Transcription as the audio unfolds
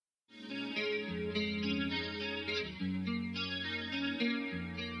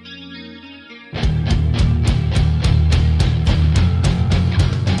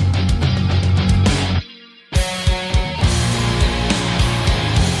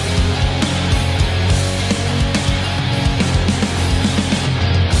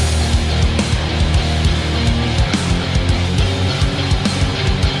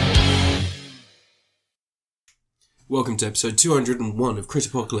Welcome to episode 201 of Crit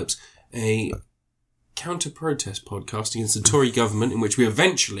Apocalypse, a counter-protest podcast against the Tory government in which we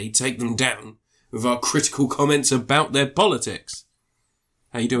eventually take them down with our critical comments about their politics.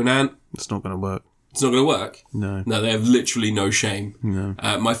 How you doing, Ant? It's not going to work. It's not going to work? No. No, they have literally no shame. No.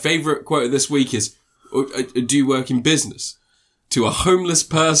 My favourite quote of this week is, do you work in business? To a homeless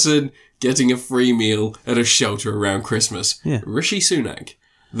person getting a free meal at a shelter around Christmas. Yeah. Rishi Sunak.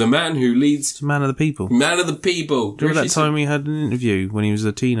 The man who leads... It's a man of the people. Man of the people. Do you remember that time we had an interview when he was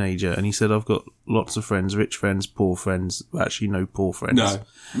a teenager and he said, I've got lots of friends, rich friends, poor friends, actually no poor friends. No.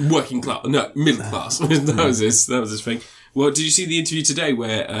 Working class. No, middle class. that was his thing. Well, did you see the interview today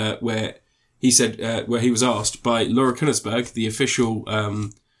where he said, where he was asked by Laura Kuenssberg, the official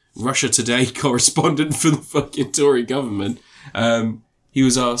Russia Today correspondent for the fucking Tory government, he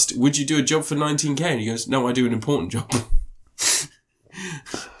was asked, would you do a job for 19k? And he goes, no, I do an important job.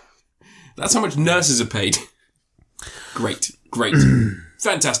 That's how much nurses are paid. Great.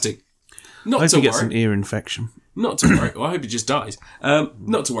 Fantastic. I hope he gets an ear infection. Not to worry. Well, I hope he just dies.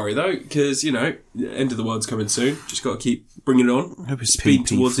 Not to worry, though, because, you know, the end of the world's coming soon. Just got to keep bringing it on. I hope his speed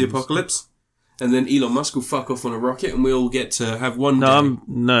PP towards the falls. Apocalypse. And then Elon Musk will fuck off on a rocket and we'll get to have one day.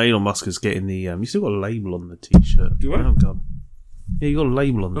 No, Elon Musk is getting the... you still got a label on the T-shirt. Do I? Oh, God. Yeah, you got a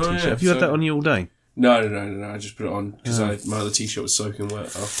label on the T-shirt. Yeah, Have you had that on you all day? No. I just put it on because my other T-shirt was soaking wet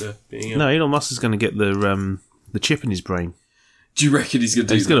after being out. No, Elon Musk is going to get the chip in his brain. Do you reckon he's going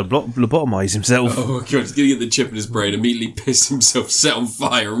to do He's going to lobotomise himself. Oh, God, he's going to get the chip in his brain, immediately piss himself, set on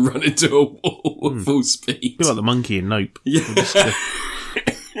fire and run into a wall at full speed. Be like the monkey in Nope. Yeah.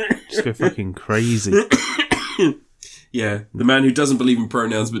 Just go fucking crazy. Yeah, the man who doesn't believe in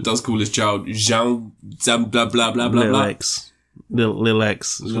pronouns but does call his child Jean, blah, blah, blah, blah, Lil blah. X. Lil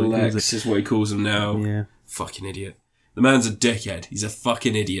X. Little X is what he calls him now. Yeah. Fucking idiot. The man's a dickhead. He's a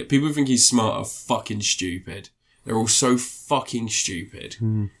fucking idiot. People who think he's smart are fucking stupid. They're all so fucking stupid.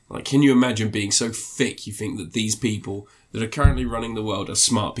 Like, can you imagine being so thick you think that these people that are currently running the world are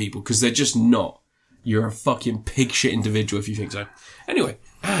smart people? Because they're just not. You're a fucking pig shit individual if you think so. Anyway,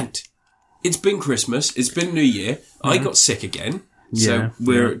 and it's been Christmas. It's been New Year. I got sick again. So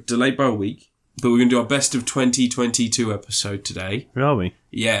we're delayed by a week. But we're going to do our best of 2022 episode today. Are we?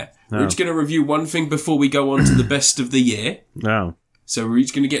 Yeah. We're just going to review one thing before we go on to the best of the year. No. So we're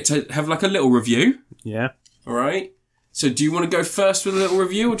each going to get to have like a little review. Yeah. All right. So do you want to go first with a little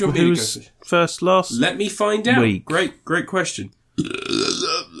review or do you want me to go Who's first, last? Let me find out. Week. Great question.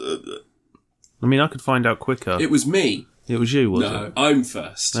 I mean, I could find out quicker. It was me. It was you, was No, it? I'm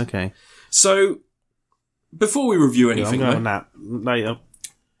first. Okay. So before we review I'm anything, going to though, nap later.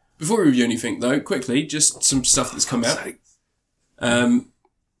 before we review anything, though, quickly, just some stuff that's come out.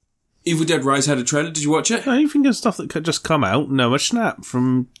 Evil Dead Rise had a trailer. Did you watch it? No, you think of stuff that could just come out? Noah Schnapp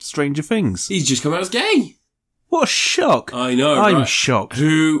from Stranger Things. He's just come out as gay. What a shock. I know, I'm right? shocked.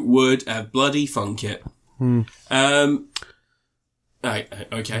 Who would have bloody thunk it?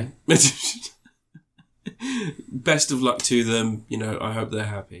 Okay. Best of luck to them. You know, I hope they're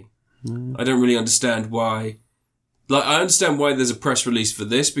happy. I don't really understand why. Like, I understand why there's a press release for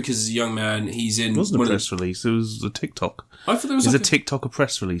this, because as a young man, he's in... It wasn't a press release, it was a TikTok. I thought there was There's like a TikTok a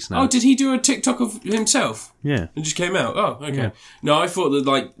press release now. Oh, did he do a TikTok of himself? Yeah. It just came out? Oh, okay. Yeah. No, I thought that,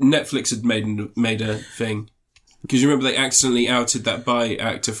 like, Netflix had made a thing. Because you remember they accidentally outed that bi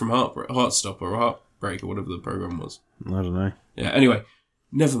actor from Heartstopper or Heartbreak or whatever the program was. I don't know. Yeah, anyway,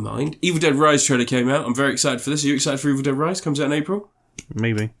 never mind. Evil Dead Rise trailer came out. I'm very excited for this. Are you excited for Evil Dead Rise? Comes out in April.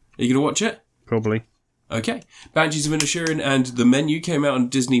 Maybe. Are you going to watch it? Probably. Okay. Banshees of Inisherin and The Menu came out on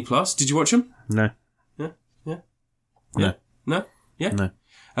Disney+. Did you watch them? No. Yeah? No. No? Yeah?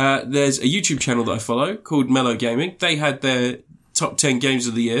 No. There's a YouTube channel that I follow called Mellow Gaming. They had their top 10 games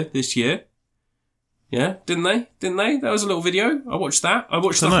of the year this year. Yeah? Didn't they? That was a little video. I watched that. I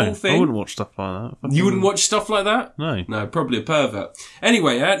watched the whole thing. I wouldn't watch stuff like that. You wouldn't watch stuff like that? No. No, probably a pervert.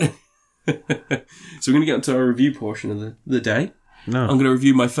 Anyway, so we're going to get into our review portion of the day. No. I'm going to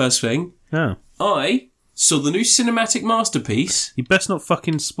review my first thing. No. I saw the new cinematic masterpiece, You best not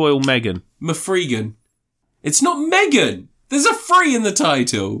fucking spoil Megan. Mafregan. It's not Megan. There's a free in the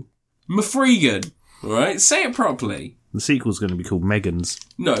title. Mafregan. Alright, say it properly. The sequel's going to be called Megan's.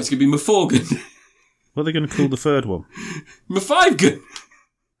 No, it's going to be Maforgan. What are they going to call the third one? My5 gun.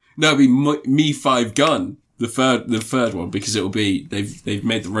 No, it'll be Me 5 Gun. The third one, because it'll be they've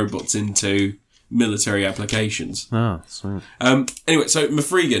made the robots into military applications. Ah, sweet. Anyway, so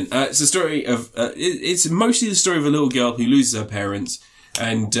Mafregan. It's a story of it's mostly the story of a little girl who loses her parents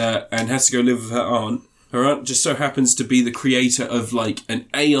and has to go live with her aunt. Her aunt just so happens to be the creator of like an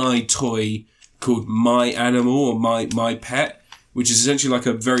AI toy called My Animal or My Pet, which is essentially like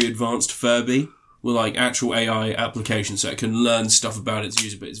a very advanced Furby. like actual AI applications, so it can learn stuff about its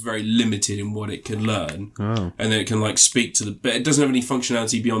user, but it's very limited in what it can learn. Oh. And then it can like speak to but it doesn't have any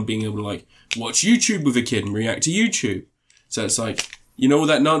functionality beyond being able to like watch YouTube with a kid and react to YouTube. So it's like, you know all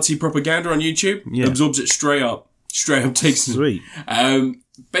that Nazi propaganda on YouTube? Yeah. Absorbs it straight up takes it. Sweet.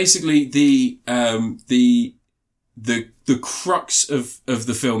 Basically the crux of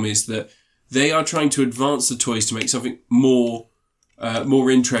the film is that they are trying to advance the toys to make something more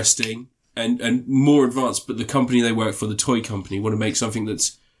interesting and more advanced, but the company they work for, the toy company, want to make something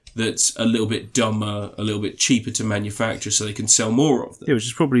that's a little bit dumber, a little bit cheaper to manufacture so they can sell more of them. Yeah, which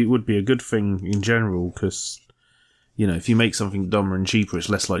is probably would be a good thing in general, because, you know, if you make something dumber and cheaper, it's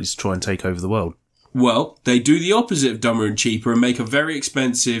less likely to try and take over the world. Well, they do the opposite of dumber and cheaper and make a very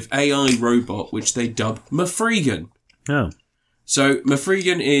expensive AI robot, which they dub Mafregan. Oh. So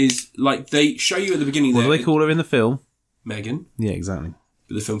Mafregan is, like, they show you at the beginning What there... do they call her in the film? Megan. Yeah, exactly.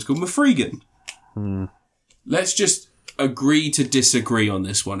 But the film's called Mafregan. Let's just agree to disagree on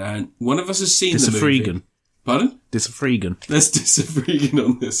this one, and one of us has seen the movie. Disafregan. Pardon? Disafregan. Let's disagree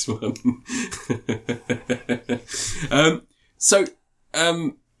on this one. So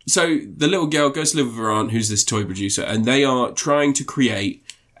the little girl goes to live with her aunt, who's this toy producer, and they are trying to create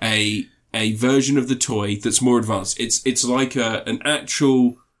a version of the toy that's more advanced. It's like an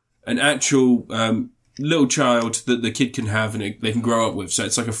actual little child that the kid can have and they can grow up with. So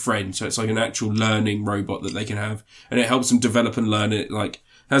it's like a friend. So it's like an actual learning robot that they can have, and it helps them develop and learn. It like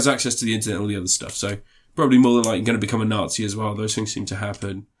has access to the internet and all the other stuff. So probably more than like going to become a Nazi as well. Those things seem to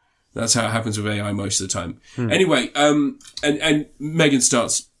happen. That's how it happens with AI most of the time. Anyway, and Megan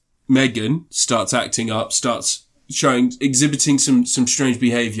starts acting up, starts exhibiting some strange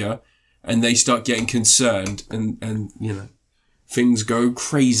behavior, and they start getting concerned, and you know, things go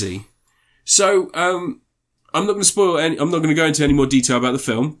crazy. So, I'm not going to spoil I'm not going to go into any more detail about the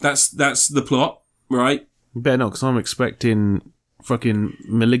film. That's the plot, right? You better not, because I'm expecting fucking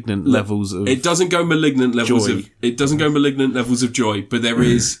malignant levels of It doesn't go malignant levels joy. of joy, but there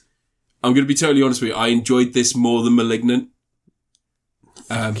is, I'm going to be totally honest with you, I enjoyed this more than Malignant.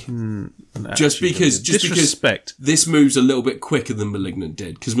 Just because disrespect. this moves a little bit quicker than Malignant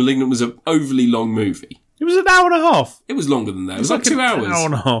did, because Malignant was an overly long movie. It was an hour and a half. It was longer than that. It was like 2 hours. An hour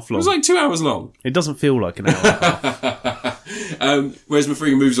and a half long. It was like 2 hours long. It doesn't feel like an hour and a half. Whereas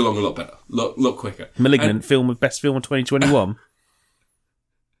Mafregan moves along a lot better, lot quicker. Malignant film of best film of 2021.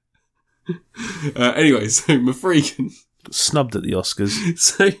 Anyway, so Mafregan Snubbed at the Oscars.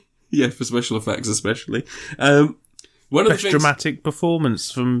 So yeah, for special effects especially. One of Best the things, dramatic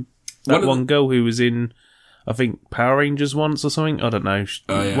performance from that one girl who was in, I think, Power Rangers once or something. I don't know.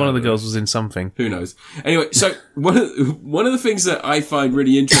 One of the girls was in something. Who knows? Anyway, so one of the things that I find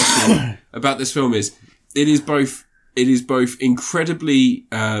really interesting about this film is it is both incredibly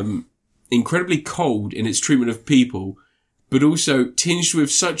cold in its treatment of people, but also tinged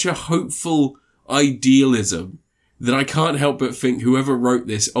with such a hopeful idealism that I can't help but think whoever wrote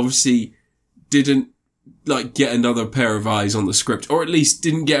this obviously didn't like get another pair of eyes on the script, or at least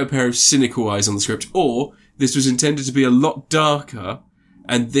didn't get a pair of cynical eyes on the script, or this was intended to be a lot darker,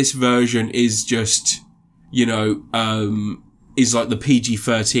 and this version is just, you know, is like the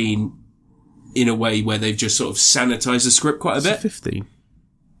PG-13 in a way where they've just sort of sanitized the script quite a bit. 15.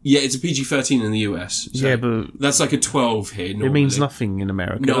 Yeah, it's a PG-13 in the US. So yeah, but that's like a 12 here normally. it means nothing in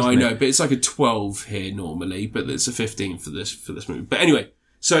America. No, doesn't I know, it? but it's like a 12 here normally, but it's a 15 for this movie. But anyway,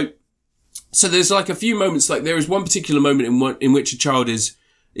 so there's like a few moments, like there is one particular moment in which a child is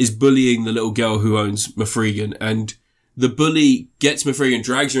bullying the little girl who owns Mafregan, and the bully gets Mafregan,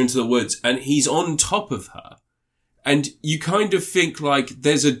 drags her into the woods, and he's on top of her. And you kind of think like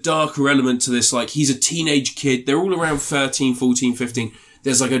there's a darker element to this, like he's a teenage kid, they're all around 13, 14, 15.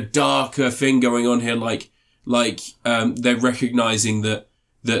 There's like a darker thing going on here, like they're recognizing that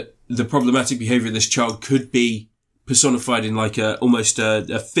the problematic behavior of this child could be personified in like almost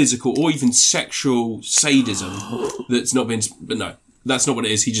a physical or even sexual sadism that's not been, but no, that's not what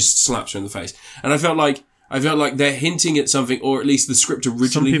it is. He just slaps her in the face. And I felt like they're hinting at something, or at least the script originally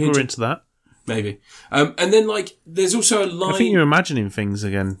Some people hinted. are into that. Maybe. And then like, there's also a line. I think you're imagining things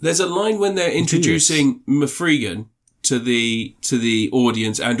again. There's a line when they're introducing Mafregan to the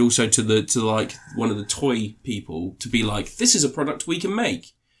audience, and also to like one of the toy people, to be like, this is a product we can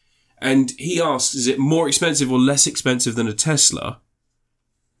make. And he asks, is it more expensive or less expensive than a Tesla?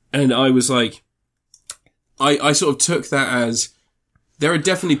 And I was like, I sort of took that as, there are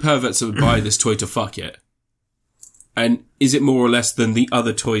definitely perverts that would buy this toy to fuck it. And is it more or less than the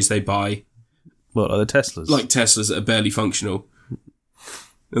other toys they buy? What, are the Teslas? Like Teslas that are barely functional.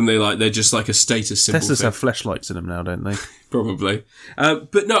 And they're just like a status symbol. Teslas have fleshlights in them now, don't they? Probably.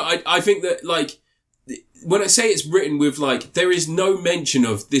 But no, I think that like when I say it's written with, like, there is no mention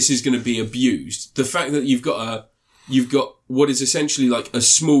of this is going to be abused. The fact that you've got what is essentially like a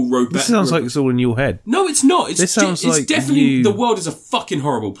small robot. This sounds like it's all in your head. No, it's not. It's definitely the world is a fucking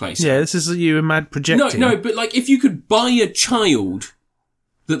horrible place. Yeah, this is you and mad projecting. No, but like if you could buy a child,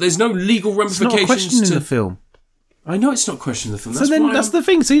 that there's no legal ramifications. It's not a question in the film. I know it's not a question in the film. That's the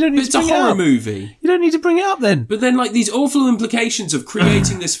thing. So you don't need to bring it up. It's a horror movie. You don't need to bring it up then. But then, like, these awful implications of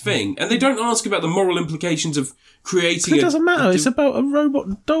creating this thing, and they don't ask about the moral implications of creating. It doesn't matter. It's about a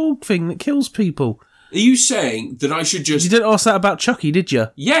robot dog thing that kills people. Are you saying that I should just... You didn't ask that about Chucky, did you?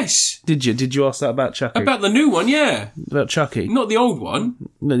 Yes. Did you? Did you ask that about Chucky? About the new one, yeah. About Chucky? Not the old one.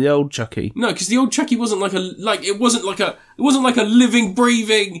 No, the old Chucky. No, because the old Chucky wasn't it wasn't like a living,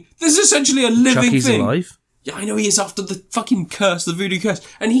 breathing... This is essentially a living Chucky's thing. alive. Yeah, I know he is after the fucking curse, the voodoo curse.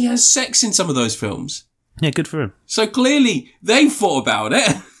 And he has sex in some of those films. Yeah, good for him. So clearly, they thought about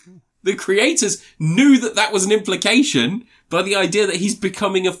it. The creators knew that was an implication by the idea that he's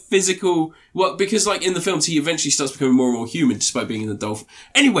becoming a physical... Well, because like in the films, he eventually starts becoming more and more human despite being in the dolphin.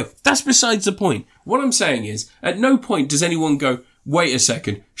 Anyway, that's besides the point. What I'm saying is, at no point does anyone go, wait a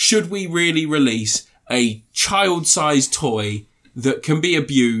second, should we really release a child-sized toy that can be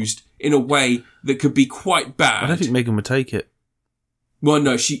abused in a way that could be quite bad? I don't think Megan would take it. Well,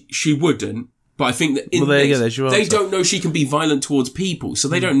 no, she wouldn't. But I think that in they don't know she can be violent towards people, so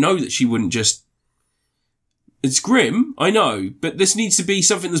they don't know that she wouldn't just... It's grim, I know, but this needs to be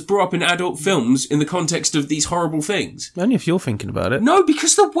something that's brought up in adult films in the context of these horrible things. Only if you're thinking about it. No,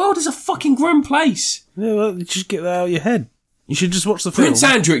 because the world is a fucking grim place. Yeah, well, just get that out of your head. You should just watch the film. Prince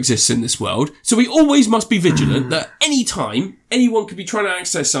Andrew exists in this world, so we always must be vigilant that any time anyone could be trying to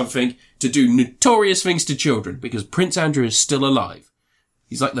access something to do notorious things to children, because Prince Andrew is still alive.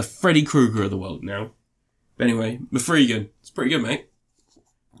 He's like the Freddy Krueger of the world now. But anyway, Mafregan. It's pretty good, mate.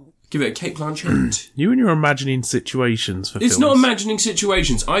 Give it a Kate Blanchett. You and your imagining situations for films. It's not imagining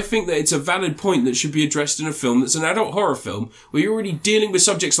situations. I think that it's a valid point that should be addressed in a film that's an adult horror film where you're already dealing with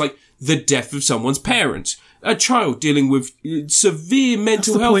subjects like the death of someone's parents, a child dealing with severe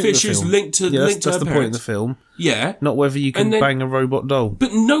mental health issues linked to her parents. That's the point of the film. Yeah. Not whether you can bang a robot doll.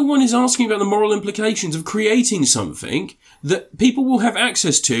 But no one is asking about the moral implications of creating something that people will have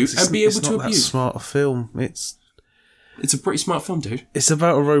access to and be able to abuse. It's not that smart a film. It's a pretty smart film, dude. It's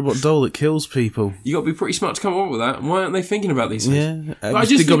about a robot doll that kills people. You got to be pretty smart to come up with that. Why aren't they thinking about these things? Yeah, I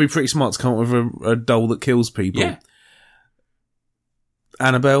just think got to be pretty smart to come up with a doll that kills people. Yeah.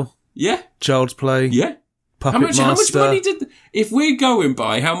 Annabelle. Yeah. Child's Play. Yeah. Puppet Master. How much money if we're going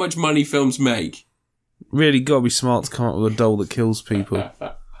by how much money films make? Really got to be smart to come up with a doll that kills people.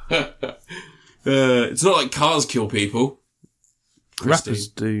 It's not like cars kill people. Christine. Rappers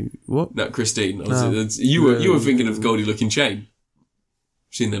do what? No, Christine. You were thinking of Goldie Looking Chain.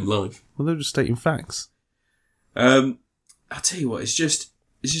 Seen them live. Well, they're just stating facts. I'll tell you what. It's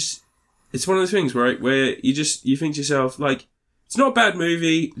one of those things, right, where you think to yourself, like, it's not a bad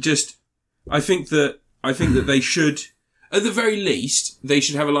movie. Just, I think that they should, at the very least, they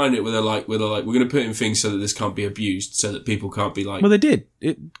should have a line in it where they're like, we're going to put in things so that this can't be abused, so that people can't be like. Well, they did.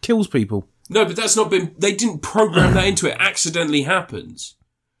 It kills people. No, but that's not been... They didn't program that into it. Accidentally happens.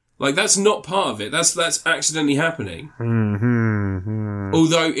 Like, that's not part of it. That's accidentally happening.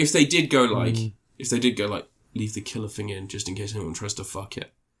 Although, if they did go like... leave the killer thing in just in case anyone tries to fuck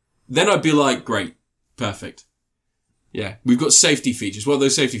it. Then I'd be like, great. Perfect. Yeah. We've got safety features. What are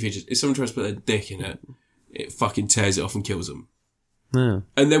those safety features? If someone tries to put their dick in it, it fucking tears it off and kills them. Yeah.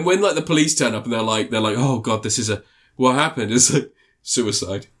 And then when, like, the police turn up and they're like, oh god, what happened? It's like,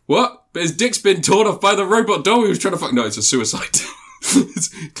 suicide. What? But his dick's been torn off by the robot doll he was trying to fuck. No, it's a suicide.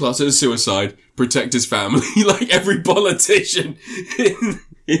 It's classed as suicide. Protect his family. Like every politician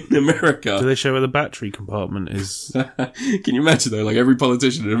in America. Do they show where the battery compartment is? Can you imagine though? Like every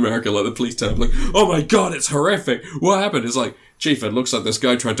politician in America, like the police turn up like, oh my god, it's horrific. What happened? It's like, Chief, it looks like this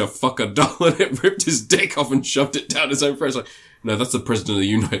guy tried to fuck a doll and it ripped his dick off and shoved it down his own throat. It's like, no, that's the President of the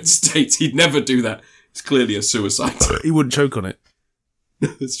United States. He'd never do that. It's clearly a suicide. He wouldn't choke on it.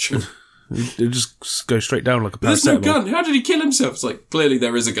 That's true. It'd just go straight down like a paracetamol. There's no gun. How did he kill himself? It's like, clearly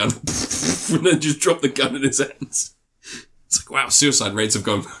there is a gun. And then just drop the gun in his hands. It's like, wow, suicide rates have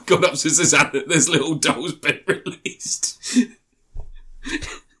gone up since this little doll's been released.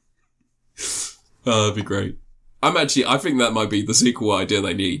 Oh, that'd be great. I think that might be the sequel idea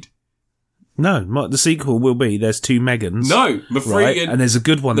they need. No, the sequel will be there's two Megans. No, Mafregan. Right? And there's a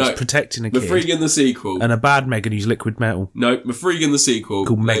good one that's protecting a kid. Mafregan the sequel. And a bad Megan who's liquid metal. No, Mafregan the sequel.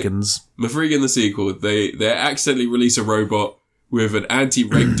 Called Megans. Mafregan the sequel. They accidentally release a robot with an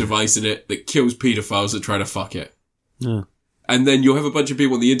anti-rape device in it that kills paedophiles that try to fuck it. Yeah. And then you'll have a bunch of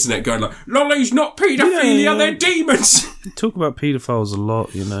people on the internet going like, lolly's not paedophilia, they're demons. Talk about paedophiles a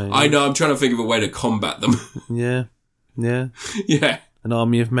lot, you know. I know, I'm trying to think of a way to combat them. Yeah. Yeah. Yeah. An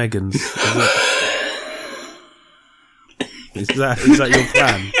army of Megans. Is that your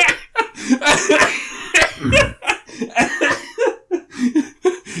plan?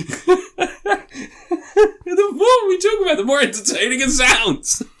 The more we talk about, the more entertaining it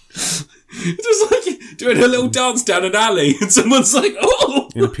sounds. It's just like doing a little dance down an alley and someone's like, oh!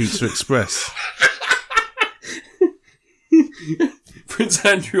 In a Pizza Express. Prince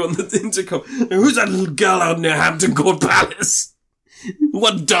Andrew on the intercom. Who's that little girl out near Hampton Court Palace?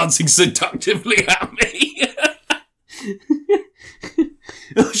 One dancing seductively at me.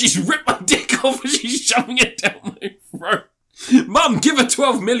 Oh, she's ripped my dick off and she's shoving it down my throat. Mum, give her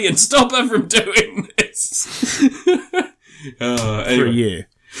 12 million. Stop her from doing this. Anyway. For a year.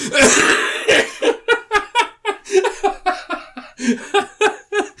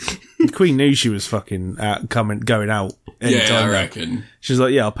 The Queen knew she was fucking going out anytime. Yeah, I reckon. She's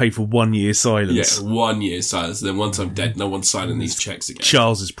like, yeah, I'll pay for 1 year silence. Yeah, 1 year silence. Then once I'm dead, no one's signing these checks again.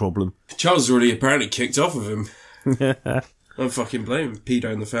 Charles's problem. Charles has already apparently kicked off of him. I don't fucking blame him.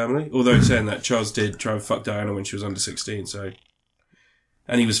 Pedo in the family. Although saying that, Charles did try and fuck Diana when she was under 16, so...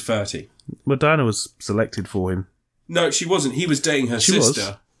 And he was 30. Well, Diana was selected for him. No, she wasn't. He was dating her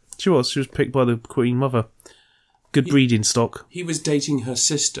sister. She was picked by the Queen Mother. Good breeding stock. He was dating her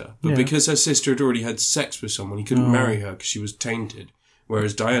sister, but because her sister had already had sex with someone, he couldn't marry her because she was tainted,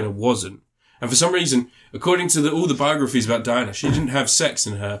 whereas Diana wasn't. And for some reason, according to all the biographies about Diana, she didn't have sex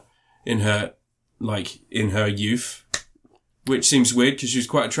in her youth, which seems weird because she was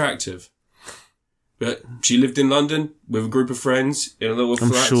quite attractive. But she lived in London with a group of friends in a little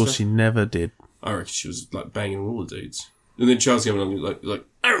flat. I'm sure she never did. I reckon she was like banging all the dudes. And then Charles came along and like,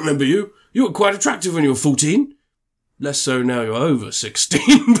 I remember you. You were quite attractive when you were 14. Less so now you're over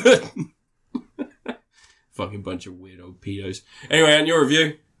 16, but... Fucking bunch of weird old pedos. Anyway, and your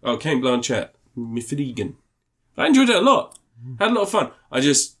review? Oh, Cate Blanchett. Miffidigan. I enjoyed it a lot. Had a lot of fun. I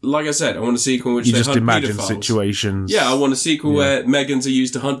just, like I said, I want a sequel in which you they just hunt imagine pedophiles. Situations. Yeah, I want a sequel where Megans are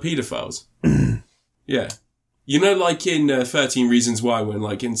used to hunt pedophiles. Yeah. You know, like in 13 Reasons Why, when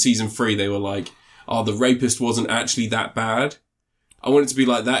like in season 3 they were like, oh, the rapist wasn't actually that bad. I want it to be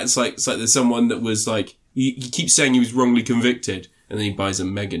like that. It's like there's someone that was like, he keeps saying he was wrongly convicted, and then he buys a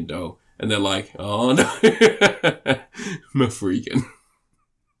Megan doll, and they're like, oh no, Mafregan.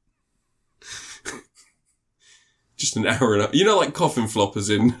 Just an hour and a half. You know, like coffin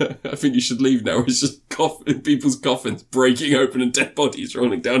floppers in I Think You Should Leave Now, where it's just people's coffins breaking open and dead bodies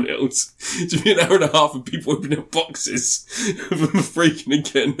rolling down hills. To be an hour and a half of people opening up boxes of them freaking and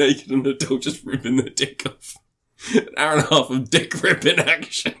getting naked and an adult just ripping their dick off. An hour and a half of dick ripping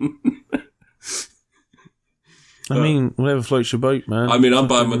action. I mean, whatever floats your boat, man. I mean, I'm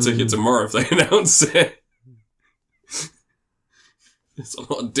buying my ticket tomorrow if they announce it. There's a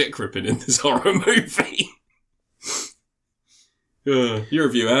lot of dick ripping in this horror movie. Your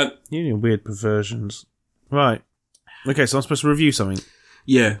review, Ant. You need weird perversions. Right. Okay, so I'm supposed to review something.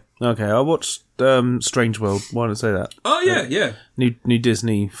 Yeah. Okay, I watched Strange World. Why did I say that? Oh, yeah, yeah. New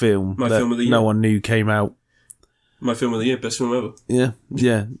Disney film. My film of the year. No one knew came out. My film of the year, best film ever. Yeah,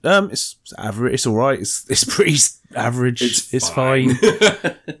 yeah. It's average. It's all right. It's pretty average. It's fine.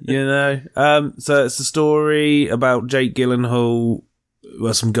 You know. So it's a story about Jake Gyllenhaal.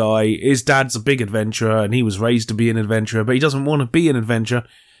 Well, some guy. His dad's a big adventurer, and he was raised to be an adventurer, but he doesn't want to be an adventurer.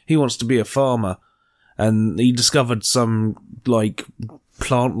 He wants to be a farmer, and he discovered some like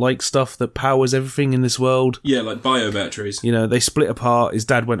plant-like stuff that powers everything in this world. Yeah, like biobatteries. You know, they split apart. His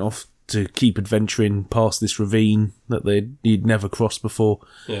dad went off to keep adventuring past this ravine that he'd never crossed before.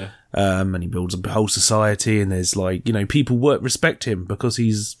 Yeah. And he builds a whole society, and there's like, you know, people respect him because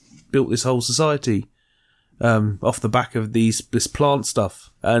he's built this whole society off the back of this plant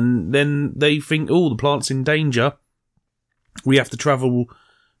stuff. And then they think, oh, the plant's in danger. We have to travel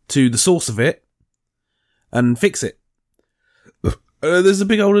to the source of it and fix it. There's a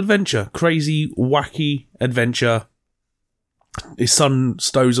big old adventure. Crazy, wacky adventure. His son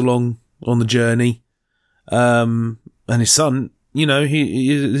stows along on the journey. And his son, you know,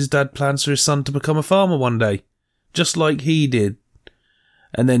 his dad plans for his son to become a farmer one day. Just like he did.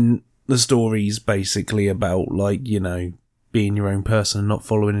 And then the story's basically about, like, you know, being your own person, not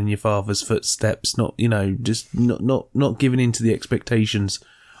following in your father's footsteps, not, you know, just not giving in to the expectations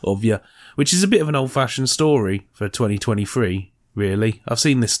of you. Which is a bit of an old-fashioned story for 2023, really. I've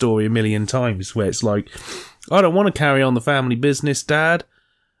seen this story a million times where it's like, I don't want to carry on the family business, Dad.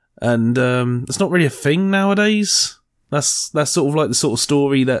 And it's not really a thing nowadays. That's sort of like the sort of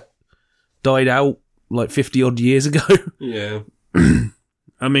story that died out like 50 odd years ago. Yeah.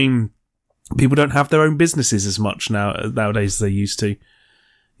 I mean, people don't have their own businesses as much nowadays as they used to,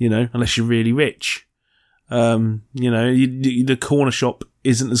 you know, unless you're really rich. You know, the corner shop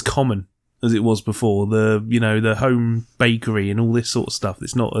isn't as common as it was before. The home bakery and all this sort of stuff.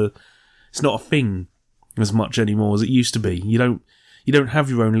 It's not a thing as much anymore as it used to be. You don't have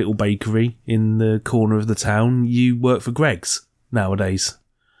your own little bakery in the corner of the town. You work for Greggs nowadays.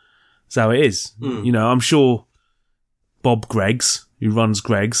 That's how it is. Mm. You know, I'm sure Bob Greggs, who runs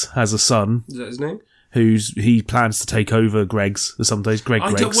Greggs, has a son. Is that his name? He plans to take over Greggs some days. Greggs.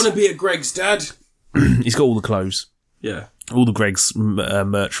 I don't want to be a Greg's dad. He's got all the clothes. Yeah. All the Greggs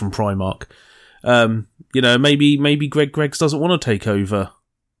merch from Primark. You know, maybe Greggs doesn't want to take over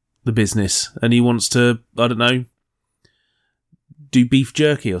the business and he wants to, I don't know, do beef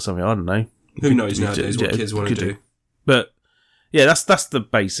jerky or something. I don't know. Who knows nowadays what kids want to do. But yeah, that's the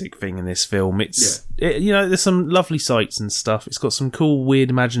basic thing in this film. You know, there's some lovely sights and stuff. It's got some cool, weird,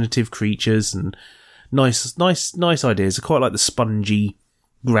 imaginative creatures and nice ideas. I quite like the spongy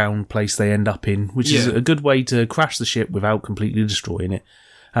ground place they end up in, which is a good way to crash the ship without completely destroying it.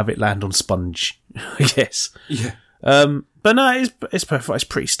 Have it land on sponge, I guess. Yeah. But no, it's perfect. It's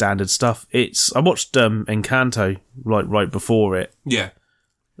pretty standard stuff. I watched Encanto right before it. Yeah.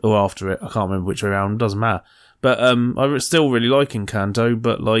 Or after it. I can't remember which way around. Doesn't matter. But I still really like Encanto,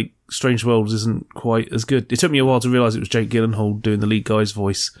 but like Strange Worlds isn't quite as good. It took me a while to realise it was Jake Gyllenhaal doing the lead guy's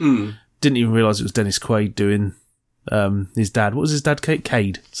voice. Mm. Didn't even realise it was Dennis Quaid doing his dad. What was his dad?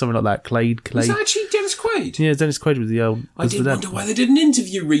 Cade? Something like that. Clade. Was that actually Dennis Quaid? Yeah, Dennis Quaid was the old... I did wonder why they did an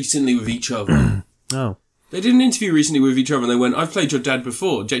interview recently with each other. Oh. They did an interview recently with each other and they went, I've played your dad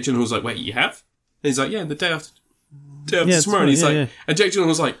before. Jake Gyllenhaal was like, wait, you have? And he's like, yeah, the day after tomorrow. And he's like, and Jake Gyllenhaal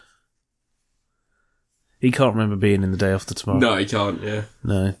was like... He can't remember being in The Day After Tomorrow. No, he can't, yeah.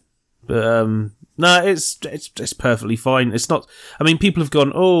 No. But, no, it's perfectly fine. It's not... I mean, people have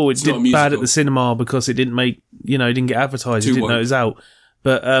gone, it did bad at the cinema because it didn't make... You know, it didn't get advertised. It didn't know it was out.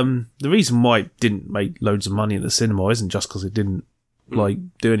 But the reason why it didn't make loads of money at the cinema isn't just because it didn't, like,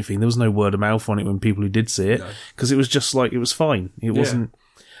 do anything. There was no word of mouth on it when people who did see it. Because it was just, like, it was fine. It wasn't...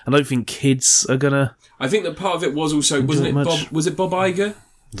 I don't think kids are gonna... I think that part of it was also... Wasn't it Bob... Was it Bob Iger?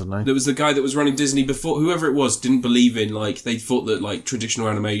 I don't know. There was the guy that was running Disney before. Whoever it was didn't believe in, like, they thought that, like, traditional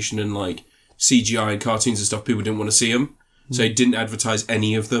animation and, like, CGI and cartoons and stuff, people didn't want to see them. So he didn't advertise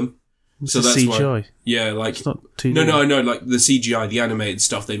any of them. It's so that's CGI. Why, yeah, like... It's not 2D. No, I know, like, the CGI, the animated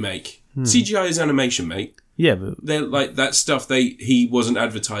stuff they make. CGI is animation, mate. Yeah, but... They're, like, that stuff, he wasn't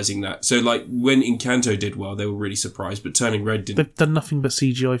advertising that. So, like, when Encanto did well, they were really surprised, but Turning Red didn't. They've done nothing but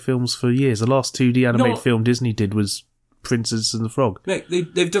CGI films for years. The last 2D animated film Disney did was Princess and the Frog. Mate,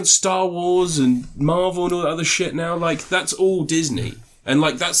 they've done Star Wars and Marvel and all that other shit now. Like, that's all Disney. And,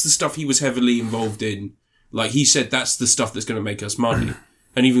 like, that's the stuff he was heavily involved in. Like, he said that's the stuff that's going to make us money.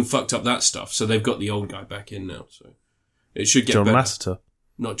 And even fucked up that stuff. So they've got the old guy back in now. So it should get John better. Lasseter.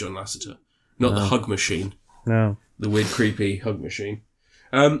 Not John Lasseter. Not the hug machine. No. The weird, creepy hug machine.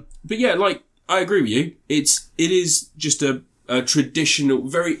 But yeah, like, I agree with you. It is just a traditional,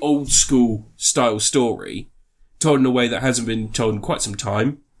 very old school style story told in a way that hasn't been told in quite some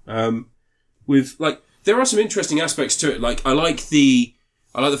time. With, like, there are some interesting aspects to it. Like, I like the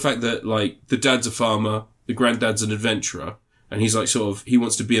fact that, like, the dad's a farmer, the granddad's an adventurer, and he's, like, sort of, he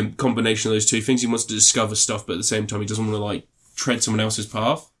wants to be a combination of those two things. He wants to discover stuff, but at the same time, he doesn't want to, like, tread someone else's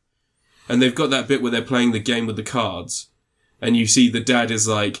path. And they've got that bit where they're playing the game with the cards, and you see the dad is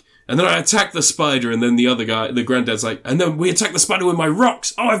like, and then I attack the spider, and then the other guy, the granddad's like, and then we attack the spider with my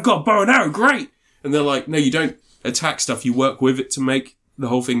rocks. Oh, I've got a bow and arrow, great! And they're like, no, you don't attack stuff, you work with it to make the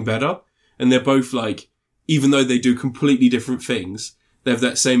whole thing better. And they're both like, even though they do completely different things, they have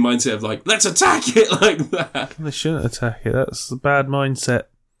that same mindset of like, let's attack it like that. They shouldn't attack it. That's a bad mindset.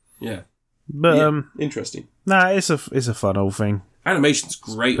 Yeah. But yeah, interesting. Nah, it's a fun old thing. Animation's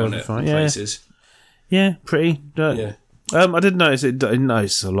great on it in places. Yeah, pretty. Yeah. I did notice it. I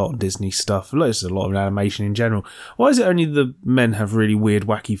noticed a lot of Disney stuff. I noticed a lot of animation in general. Why is it only the men have really weird,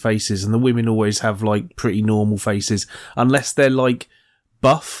 wacky faces, and the women always have like pretty normal faces, unless they're like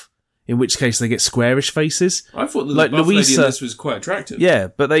buff, in which case they get squarish faces. I thought the like buff Louisa, lady in this was quite attractive. Yeah,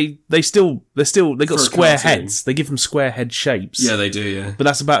 but they got square cartoon. heads. They give them square head shapes. Yeah, they do. Yeah, but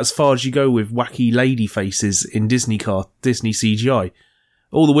that's about as far as you go with wacky lady faces in Disney CGI.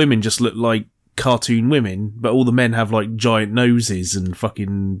 All the women just look like cartoon women, but all the men have like giant noses and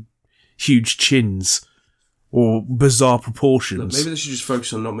fucking huge chins or bizarre proportions. Maybe they should just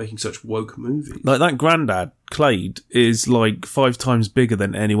focus on not making such woke movies. Like that granddad, Clade, is like 5 times bigger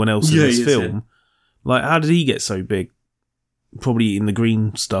than anyone else in this film. Yeah. Like, how did he get so big? Probably eating the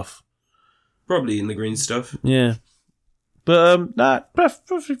green stuff. Probably in the green stuff. Yeah. But that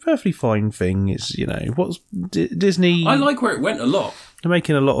perfectly fine thing. It's, what's Disney. I like where it went a lot. They're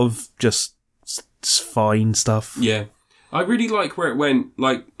making a lot of just fine stuff. Yeah. I really like where it went.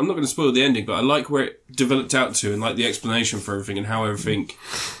 Like, I'm not going to spoil the ending, but I like where it developed out to and like the explanation for everything and how everything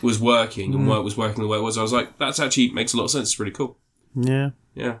was working and why it was working the way it was. I was like, that's actually makes a lot of sense. It's really cool. Yeah.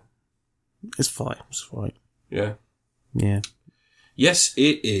 Yeah. It's fine. It's fine. Yeah. Yeah. Yes,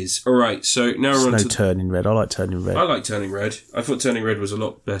 it is. All right, so now we're on to... Turning Red. I like Turning Red. I like Turning Red. I thought Turning Red was a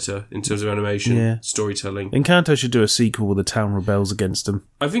lot better in terms of animation, storytelling. Encanto should do a sequel where the town rebels against them.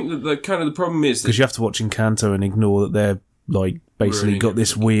 I think that the problem is... Because you have to watch Encanto and ignore that they're, basically got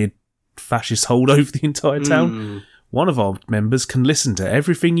this weird fascist hold over the entire town. One of our members can listen to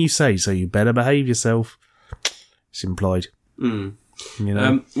everything you say, so you better behave yourself. It's implied. One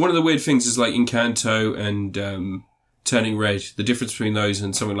of the weird things is like Encanto and... Turning Red, the difference between those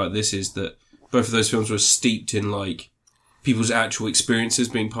and something like this is that both of those films were steeped in people's actual experiences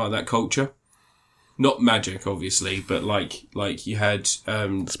being part of that culture. Not magic, obviously, but like you had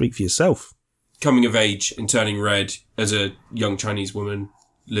speak for yourself. Coming of age in Turning Red as a young Chinese woman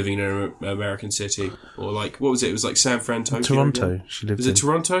living in an American city, or what was it? It was like San Fran, Tokyo. Toronto. She lived. Was it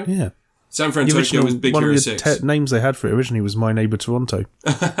Toronto? Yeah. San Fran, Tokyo was Big Hero 6. One of the names they had for it originally was My Neighbor Toronto.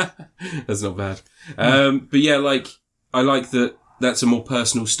 That's not bad. But yeah, I like that that's a more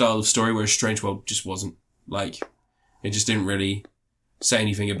personal style of story, whereas Strange World just wasn't. It just didn't really say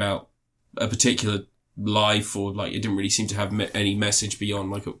anything about a particular life, or it didn't really seem to have any message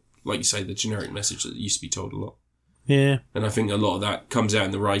beyond, like you say, the generic message that used to be told a lot. Yeah. And I think a lot of that comes out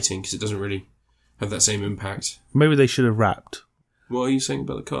in the writing, because it doesn't really have that same impact. Maybe they should have rapped. What are you saying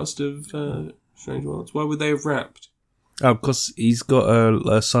about the cast of Strange Worlds? Why would they have rapped? Oh, because he's got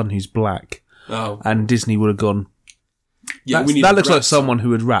a son who's black. Oh. And Disney would have gone... Yeah, that looks like someone who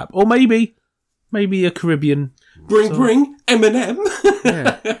would rap. Or maybe a Caribbean... Bring, Eminem.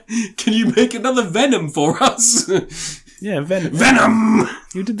 Yeah. Can you make another Venom for us? Yeah, Venom. Venom!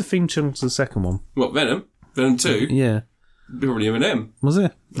 Who did the theme tune to the second one? What, Venom? Venom 2? Yeah. Probably Eminem. Was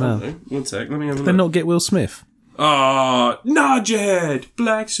it? No. One sec, let me have a look. Did they not get Will Smith? Nod your head.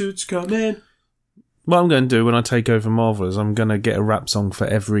 Black suits coming. What I'm going to do when I take over Marvel is I'm going to get a rap song for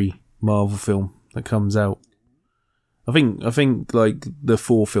every Marvel film that comes out. I think the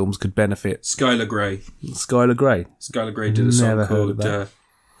 4 films could benefit. Skylar Grey. Skylar Grey. Skylar Grey did a song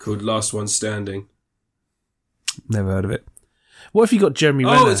called Last One Standing. Never heard of it. What if you got Jeremy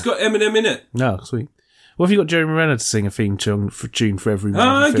Renner? Oh, it's got Eminem in it. No, sweet. What if you got Jeremy Renner to sing a theme tune for every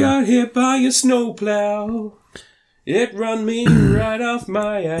Marvel film? I got hit by a snowplow. It run me right off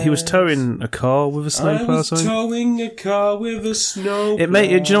my ass. He was towing a car with a snowplow. I was towing a car with a snowplow. Do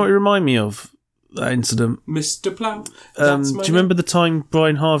you know what it reminded me of? That incident. Mr. Plow. Do you remember the time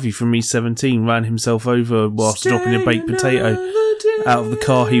Brian Harvey from E17 ran himself over whilst dropping a baked potato out of the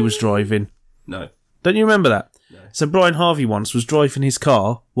car he was driving? No. Don't you remember that? No. So Brian Harvey once was driving his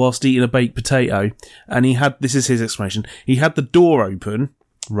car whilst eating a baked potato, and this is his explanation, he had the door open,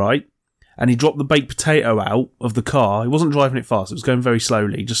 right? And he dropped the baked potato out of the car. He wasn't driving it fast. It was going very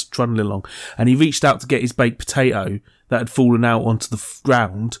slowly, just trundling along. And he reached out to get his baked potato that had fallen out onto the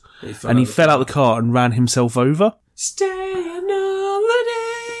ground. He fell out the car and ran himself over. Stay another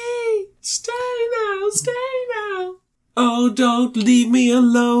day. Stay now. Oh, don't leave me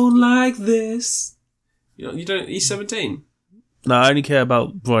alone like this. You don't... He's 17. No, I only care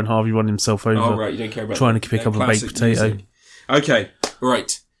about Brian Harvey running himself over. Oh, right. You don't care about... Trying to pick up a baked potato. Music. Okay.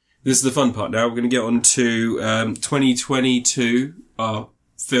 Right. This is the fun part now. We're going to get on to 2022, our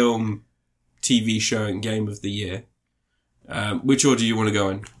film, TV show and game of the year. Which order do you want to go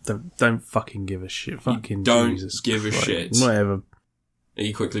in? Don't fucking give a shit. Fucking don't Jesus give a Christ. shit. Whatever. Are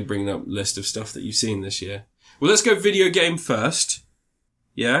you quickly bringing up a list of stuff that you've seen this year? Well, let's go video game first.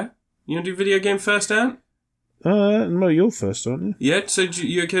 Yeah? You want to do video game first, Ant? No, you're first, aren't you? Yeah? So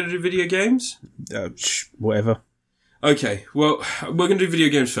you okay to do video games? Whatever. Okay, well, we're going to do video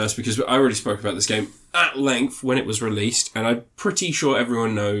games first because I already spoke about this game at length when it was released, and I'm pretty sure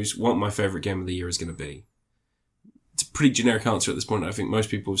everyone knows what my favourite game of the year is going to be. It's a pretty generic answer at this point. I think most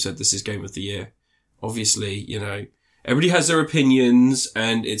people have said this is game of the year. Obviously, everybody has their opinions,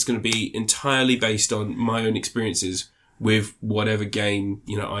 and it's going to be entirely based on my own experiences with whatever game,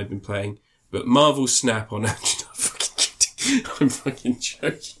 I've been playing. But Marvel Snap on... I'm fucking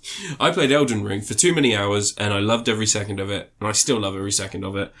joking. I played Elden Ring for too many hours and I loved every second of it, and I still love every second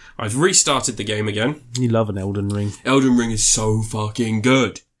of it. I've restarted the game again. You love an Elden Ring. Elden Ring is so fucking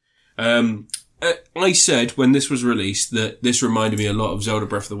good. I said when this was released that this reminded me a lot of Zelda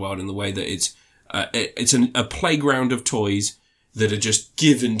Breath of the Wild in the way that it's a playground of toys that are just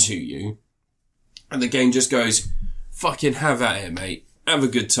given to you, And the game just goes, fucking have at it, mate. Have a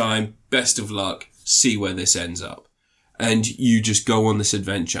good time. Best of luck. See where this ends up. And you just go on this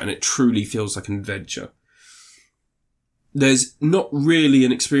adventure, and it truly feels like an adventure. There's not really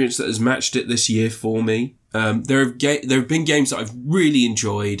an experience that has matched it this year for me. There have been games that I've really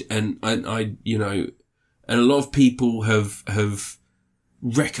enjoyed, and I you know, and a lot of people have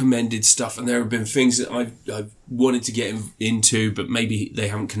recommended stuff, and there have been things that I've wanted to get into, but maybe they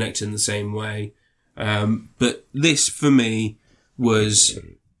haven't connected in the same way. But this for me was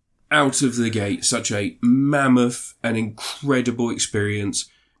out of the gate such a mammoth and incredible experience,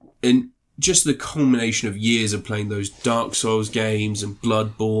 and just the culmination of years of playing those Dark Souls games and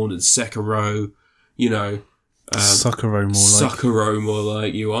Bloodborne and Sekiro, you know. Sekiro more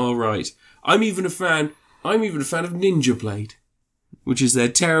like, you are right. I'm even a fan of Ninja Blade, which is their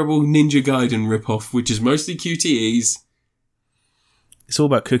terrible Ninja Gaiden ripoff, which is mostly QTEs. It's all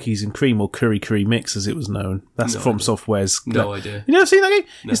about cookies and cream, or curry mix as it was known. That's From Software's. No idea. You never seen that game?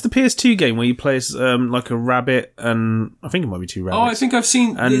 No. It's the PS2 game where you play as like a rabbit, and I think it might be two rabbits. Oh, I think I've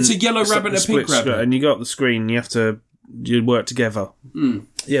seen. And it's a yellow rabbit and a pink rabbit. And you go up the screen, you work together. Mm.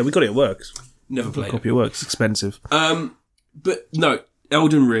 Yeah, we got it at work. Never played it. Copy at work. It's expensive. But no,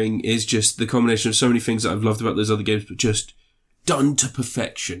 Elden Ring is just the combination of so many things that I've loved about those other games, but just done to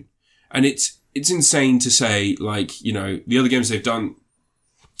perfection. And it's insane to say, like, you know, the other games they've done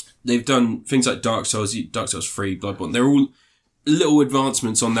things like Dark Souls 3, Bloodborne. They're all little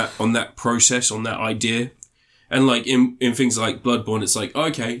advancements on that process, on that idea. And like in things like Bloodborne, it's like,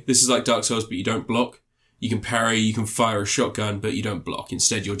 okay, this is like Dark Souls, but you don't block. You can parry, you can fire a shotgun, but you don't block.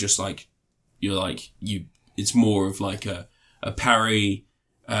 Instead, it's more of like a parry,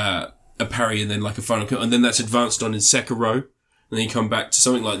 and then like a final kill. And then that's advanced on in Sekiro. And then you come back to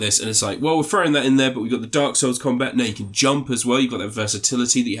something like this, and it's like, well, we're throwing that in there, but we've got the Dark Souls combat. Now you can jump as well. You've got that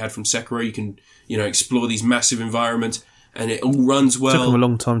versatility that you had from Sekiro. You can, you know, explore these massive environments, and it all runs well. It took them a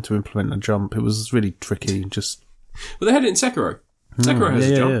long time to implement a jump. It was really tricky. Well, they had it in Sekiro. Sekiro has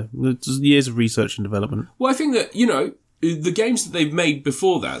a jump. Yeah. It's years of research and development. Well, I think that, you know, the games that they've made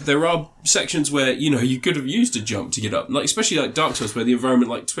before that, there are sections where, you know, you could have used a jump to get up. Like, especially like Dark Souls, where the environment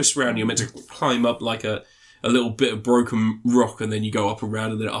like twists around, you're meant to climb up like a little bit of broken rock, and then you go up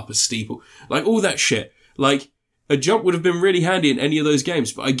around and then up a steeple. Like, all that shit. Like, a jump would have been really handy in any of those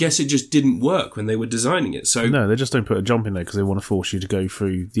games, but I guess it just didn't work when they were designing it. So no, they just don't put a jump in there because they want to force you to go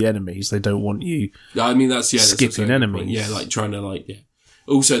through the enemies. They don't want you skipping enemies. Yeah, like trying to like, yeah.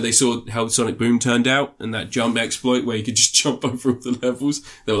 Also, they saw how Sonic Boom turned out, and that jump exploit where you could just jump over all the levels.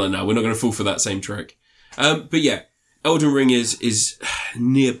 They were like, no, we're not going to fall for that same trick. But yeah, Elden Ring is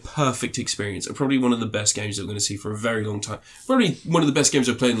near perfect experience, and probably one of the best games I'm going to see for a very long time. Probably one of the best games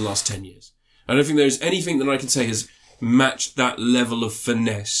I've played in the last 10 years. I don't think there's anything that I can say has matched that level of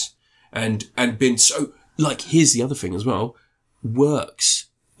finesse and been so, like, here's the other thing as well, works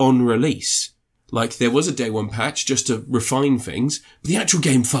on release. Like, there was a day one patch just to refine things, but the actual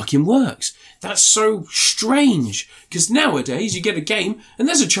game fucking works. That's so strange, because nowadays you get a game and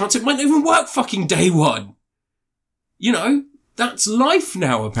there's a chance it might not even work fucking day one. You know, that's life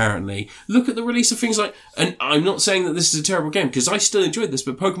now, apparently. Look at the release of things like, and I'm not saying that this is a terrible game, because I still enjoyed this,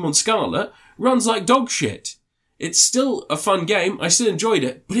 but Pokemon Scarlet runs like dog shit. It's still a fun game. I still enjoyed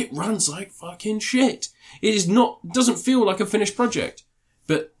it, but it runs like fucking shit. Doesn't feel like a finished project.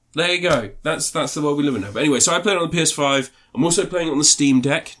 But there you go. That's the world we live in now. But anyway, so I played it on the PS5. I'm also playing it on the Steam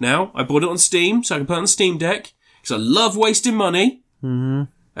Deck now. I bought it on Steam, so I can play it on the Steam Deck, because I love wasting money. Mm-hmm.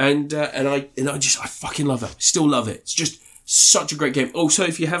 And I fucking love it. Still love it. It's just such a great game. Also,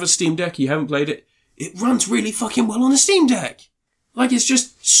 if you have a Steam Deck, you haven't played it, it runs really fucking well on a Steam Deck. Like, it's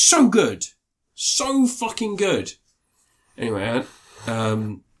just so good. So fucking good. Anyway,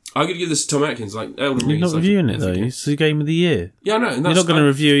 I'm going to give this to Tom Atkins. Like, Elden Ring. You're not reviewing it, though. It's the game of the year. Yeah, I know. And you're not going to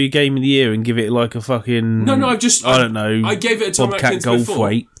review your game of the year and give it like a fucking... No, I don't know. I gave it a Tom Bobcat Atkins before.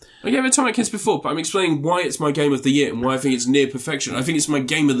 Weight. I gave it a Tom Atkins before, but I'm explaining why it's my game of the year and why I think it's near perfection. I think it's my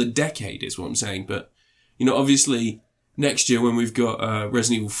game of the decade, is what I'm saying. But, you know, obviously, next year when we've got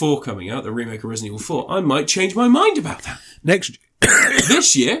Resident Evil 4 coming out, the remake of Resident Evil 4, I might change my mind about that.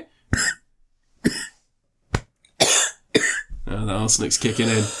 This year... Oh, the arsenic's kicking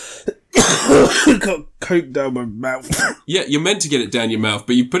in. Got coke down my mouth. Yeah, you're meant to get it down your mouth,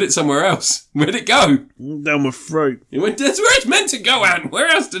 but you put it somewhere else. Where'd it go? Down my throat. It went. That's where it's meant to go, Anne. Where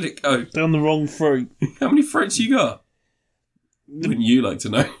else did it go? Down the wrong throat. How many throats you got? Wouldn't you like to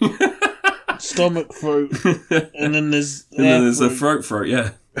know? Stomach throat. And then there's... a throat,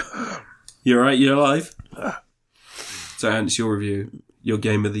 yeah. You alright? You alive? So, Anne, it's your review. Your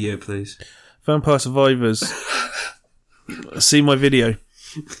game of the year, please. Vampire Survivors. See my video.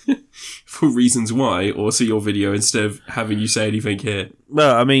 for reasons why, or see your video instead of having you say anything here?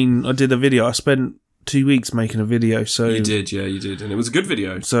 Well, I mean, I did a video. I spent 2 weeks making a video, so... You did, and it was a good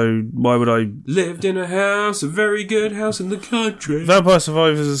video. So why would I... Lived in a house, a very good house in the country. Vampire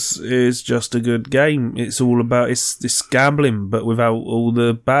Survivors is just a good game. It's all about... It's gambling, but without all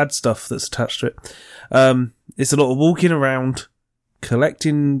the bad stuff that's attached to it. It's a lot of walking around,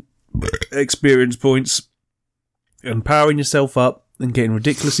 collecting experience points, and powering yourself up, and getting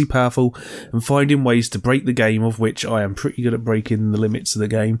ridiculously powerful, and finding ways to break the game, of which I am pretty good at breaking the limits of the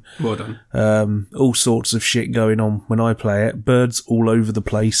game. Well done. All sorts of shit going on when I play it. Birds all over the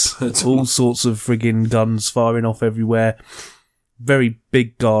place. All sorts of friggin' guns firing off everywhere. Very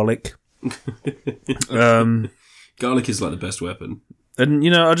big garlic. Garlic is like the best weapon. And,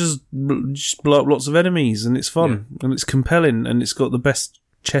 I just blow up lots of enemies, and it's fun, and it's compelling, and it's got the best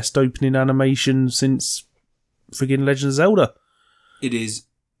chest opening animation since friggin' Legend of Zelda. It is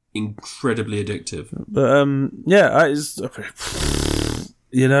incredibly addictive. But,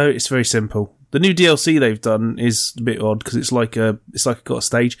 it's very simple. The new DLC they've done is a bit odd, because it's like it got a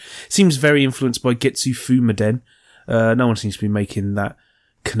stage. It seems very influenced by Getsu Fumaden. No one seems to be making that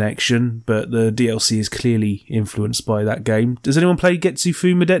connection, but the DLC is clearly influenced by that game. Does anyone play Getsu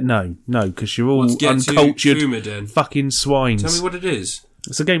Fumaden? No, because you're all uncultured fucking swines. Tell me what it is.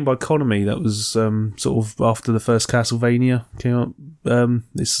 It's a game by Konami that was sort of after the first Castlevania came out.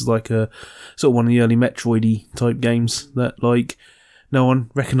 This is like a sort of one of the early Metroid-y type games that like no one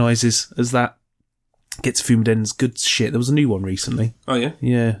recognises as that. Gets Fumaden's good shit. There was a new one recently. Oh yeah,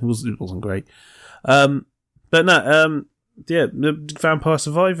 yeah. It wasn't great. But no. The Vampire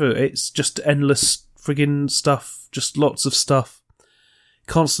Survivor. It's just endless friggin' stuff. Just lots of stuff.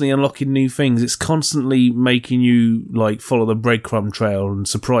 Constantly unlocking new things. It's constantly making you like follow the breadcrumb trail and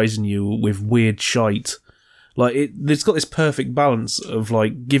surprising you with weird shite. Like it's got this perfect balance of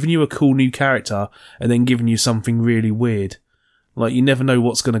like giving you a cool new character and then giving you something really weird. Like you never know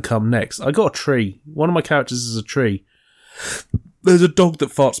what's going to come next. I got a tree. One of my characters is a tree. There's a dog that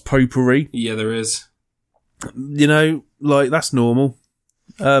farts potpourri. Yeah, there is. Like that's normal.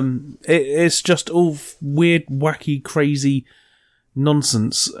 It's just all weird, wacky, crazy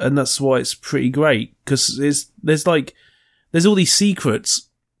nonsense, and that's why it's pretty great, because there's all these secrets.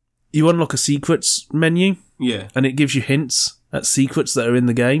 You unlock a secrets menu, and it gives you hints at secrets that are in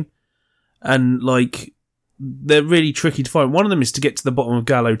the game, and like they're really tricky to find. One of them is to get to the bottom of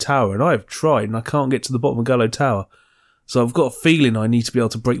Gallo Tower, and I have tried and I can't get to the bottom of Gallo Tower, so I've got a feeling I need to be able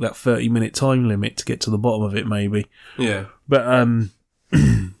to break that 30-minute time limit to get to the bottom of it, maybe. But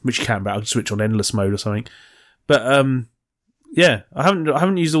which you can, but I can switch on endless mode or something. But yeah, I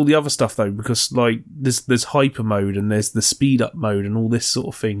haven't used all the other stuff though, because like there's hyper mode and there's the speed up mode and all this sort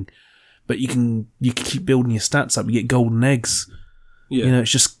of thing. But you can keep building your stats up. You get golden eggs. Yeah.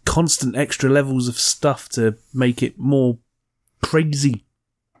 It's just constant extra levels of stuff to make it more crazy.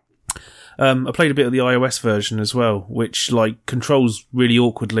 I played a bit of the iOS version as well, which like controls really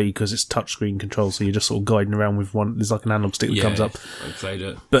awkwardly because it's touchscreen control, so you're just sort of guiding around with one. There's like an analog stick that comes up. I played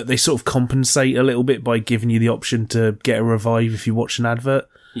it, but they sort of compensate a little bit by giving you the option to get a revive if you watch an advert.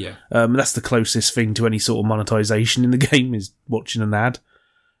 Yeah, that's the closest thing to any sort of monetization in the game is watching an ad.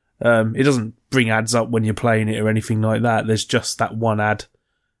 It doesn't bring ads up when you're playing it or anything like that. There's just that one ad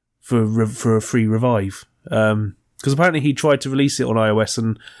for a free revive. Because apparently he tried to release it on iOS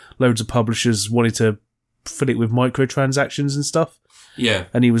and loads of publishers wanted to fill it with microtransactions and stuff. Yeah.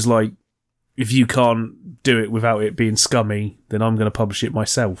 And he was like, if you can't do it without it being scummy, then I'm going to publish it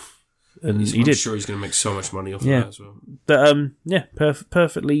myself. And he did. I'm sure he's going to make so much money off of that as well. But,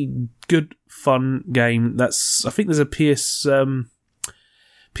 perfectly good, fun game. I think there's a PS4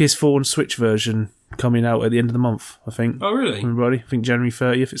 and Switch version coming out at the end of the month, I think. Oh, really? Everybody, I think January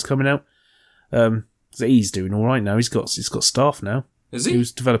 30th it's coming out. So he's doing all right now. He's got staff now. Is he? He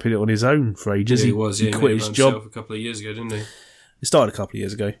was developing it on his own for ages. Yeah, he was. Yeah, he quit his job a couple of years ago, didn't he? It started a couple of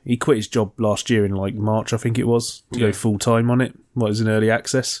years ago. He quit his job last year in like March, I think it was, to go full time on it. Well, it was in early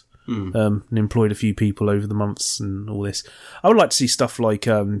access. And employed a few people over the months and all this. I would like to see stuff like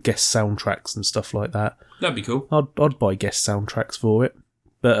guest soundtracks and stuff like that. That'd be cool. I'd buy guest soundtracks for it.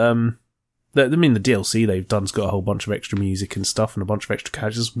 But the DLC they've done's got a whole bunch of extra music and stuff and a bunch of extra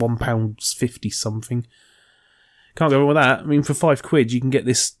characters. £1.50 something. Can't go wrong with that. I mean, for £5 you can get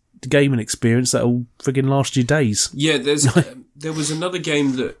this gaming experience that'll friggin' last you days. Yeah, there was another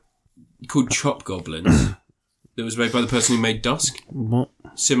game called Chop Goblins that was made by the person who made Dusk. What?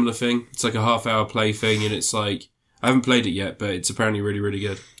 Similar thing. It's like a half-hour play thing, and it's like I haven't played it yet, but it's apparently really, really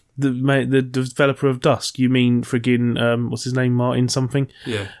good. The developer of Dusk, you mean friggin' what's his name, Martin something?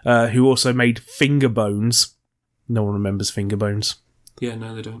 Yeah. Who also made Finger Bones. No one remembers Finger Bones. Yeah,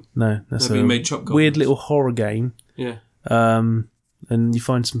 no, they don't. No, that's They're being a made chop weird goblins. little horror game. Yeah. And you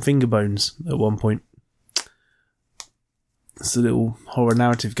find some finger bones at one point. It's a little horror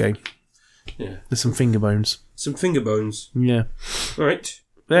narrative game. Yeah. There's some finger bones. Some finger bones. Yeah. All right.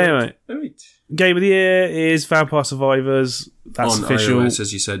 Anyway, All right. Game of the Year is Vampire Survivors. That's On official. iOS,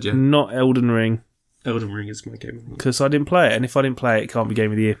 as you said, yeah. Not Elden Ring, Elden Ring is my game of the year. because I didn't play it. And if I didn't play it, it can't be Game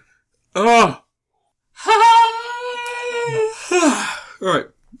of the Year. Oh! All right.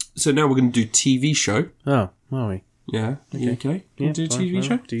 So now we're going to do TV show. Oh, are we? Yeah. You okay? Yeah, Do a fine, TV fine.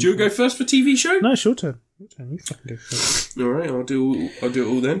 show? Do Do you go first for TV show? No, it's your turn. Your turn. You fucking go first. All right. I'll do it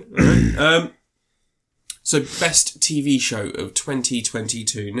all then. All right. So best TV show of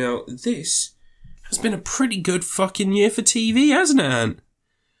 2022. Now this has been a pretty good fucking year for TV, hasn't it, Ant?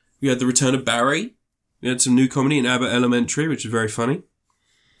 We had the return of Barry. We had some new comedy in Abbott Elementary, which is very funny.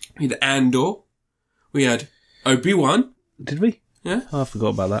 We had Andor. We had Obi-Wan. Did we? Yeah. Oh, I forgot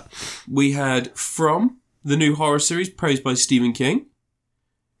about that. We had From, the new horror series praised by Stephen King.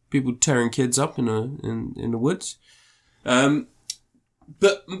 People tearing kids up in the woods.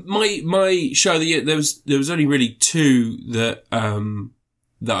 But my show of the year, there was only really two that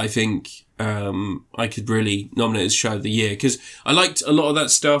I think I could really nominate as show of the year, because I liked a lot of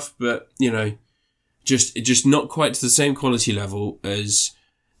that stuff, but you know, just not quite to the same quality level as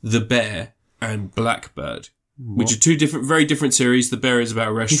The Bear and Blackbird. Which are two very different series. The Bear is about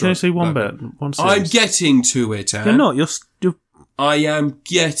a restaurant. You can only say one Blackbird. bit. One series. I'm getting to it, Anne. You're not. You're I am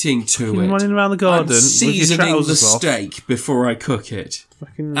getting to it. running around the garden I'm with your seasoning the trousers off. steak before I cook it.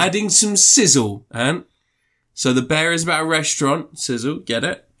 Fucking... Adding some sizzle, Anne. So The Bear is about a restaurant. Sizzle. Get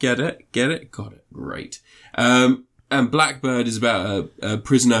it? Got it. Great. And Blackbird is about a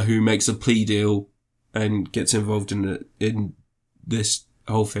prisoner who makes a plea deal and gets involved in this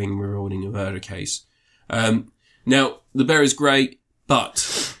whole thing revolving a murder case. Now, The Bear is great,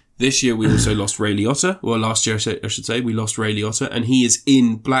 but this year we also lost Ray Liotta. Well, last year I should say, we lost Ray Liotta, and he is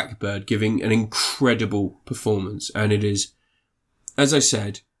in Blackbird giving an incredible performance. And it is, as I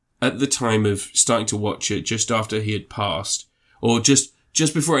said, at the time of starting to watch it, just after he had passed, or just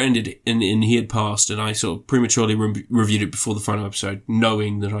before it ended and he had passed, and I sort of prematurely reviewed it before the final episode,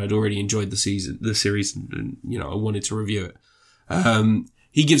 knowing that I had already enjoyed the series, and you know, I wanted to review it.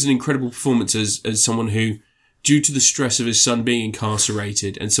 He gives an incredible performance as someone who, due to the stress of his son being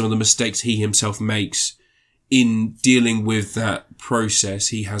incarcerated and some of the mistakes he himself makes in dealing with that process,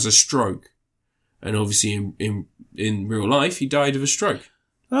 he has a stroke. And obviously in real life, he died of a stroke.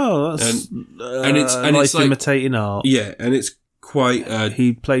 Oh, that's and it's life like imitating art. Yeah, and it's quite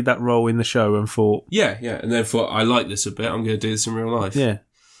He played that role in the show and thought, yeah, and then thought, I like this a bit, I'm going to do this in real life. yeah,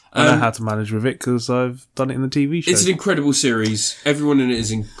 I know how to manage with it because I've done it in the TV show. It's an incredible series. Everyone in it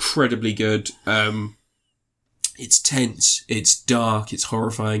is incredibly good. It's tense, it's dark, it's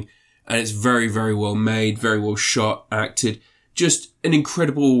horrifying, and it's very, very well made, very well shot, acted. Just an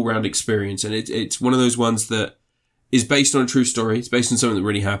incredible all-round experience. And it's one of those ones that is based on a true story. It's based on something that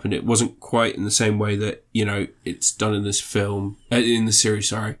really happened. It wasn't quite in the same way that, you know, it's done in this film, in the series,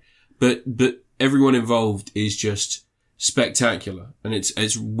 sorry. But everyone involved is just spectacular. And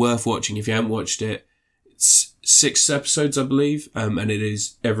it's worth watching. If you haven't watched it, it's 6 episodes, I believe. And it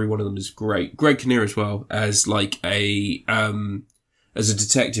is, every one of them is great. Greg Kinnear as well, as like as a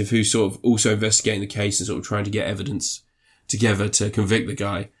detective who's sort of also investigating the case and sort of trying to get evidence together to convict the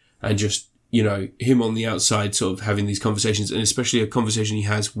guy, and just, you know, him on the outside sort of having these conversations, and especially a conversation he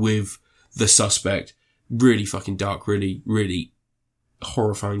has with the suspect. Really fucking dark, really, really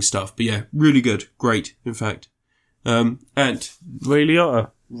horrifying stuff. But yeah, really good. Great, in fact. And Ray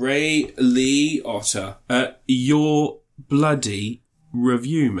Liotta. Ray Liotta, your bloody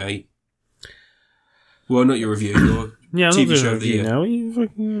review, mate. Well, not your review, your Yeah, I'm TV not show of the year. now. You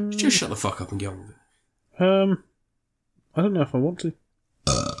fucking... Just shut the fuck up and get on with it. I don't know if I want to.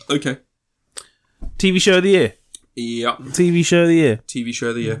 Okay. TV show of the year. Yeah. TV show of the year. TV show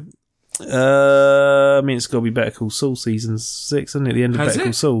of the year. I mean, it's got to be Better Call Saul season 6, isn't it? The end of Has Better it?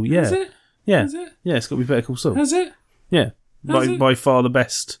 Call Saul. Yeah. Has it? Yeah. Has it? Yeah, it's got to be Better Call Saul. Has it? Yeah. Has it? By far the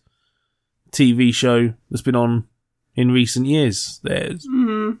best TV show that's been on in recent years. There's...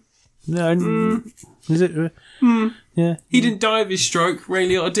 No. Is it? Yeah. He didn't die of his stroke. Ray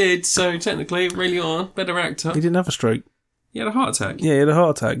Liotta did, so technically Ray Liotta, better actor. He didn't have a stroke. He had a heart attack. Yeah, he had a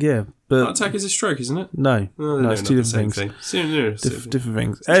heart attack, yeah. But Heart attack is a stroke, isn't it? no, it's two different things. Different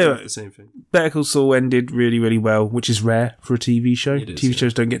things. Anyway, the same thing. Better Call Saul ended really, really well, which is rare for a TV show. It is, TV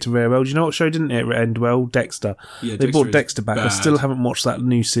shows don't get to very well. Do you know what show didn't it end well? Dexter. Yeah, They brought is Dexter back. I bad. still haven't watched that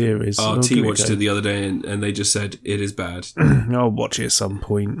new series. Our T watched it the other day and they just said it is bad. I'll watch it at some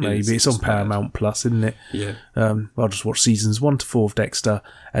point, maybe. It's on Paramount Plus, isn't it? Yeah. I'll just watch seasons 1 to 4 of Dexter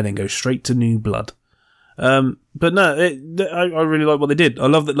and then go straight to New Blood. But no, I really like what they did. I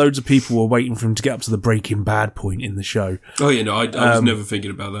love that loads of people were waiting for him to get up to the Breaking Bad point in the show. Oh yeah, no, I was never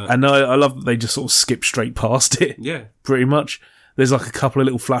thinking about that. And I love that they just sort of skip straight past it. Yeah. Pretty much. There's like a couple of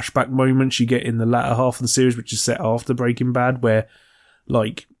little flashback moments you get in the latter half of the series, which is set after Breaking Bad, where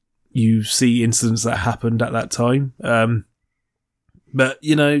like you see incidents that happened at that time. But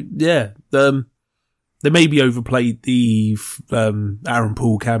you know, yeah, they maybe overplayed the Aaron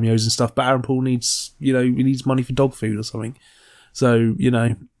Paul cameos and stuff, but Aaron Paul needs, he needs money for dog food or something. So,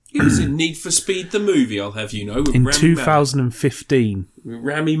 It was in Need for Speed, the movie, I'll have you know. With in Rami 2015. Malek.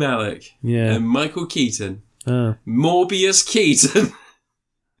 Rami Malek. Yeah. And Michael Keaton. Morbius Keaton.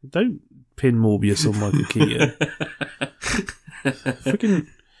 Don't pin Morbius on Michael Keaton. Freaking...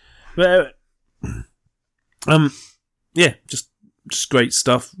 yeah, just great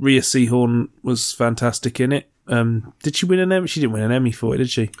stuff. Rhea Seehorn was fantastic in it. Did she win an Emmy? She didn't win an Emmy for it, did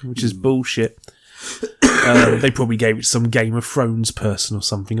she? Which is bullshit. They probably gave it to some Game of Thrones person or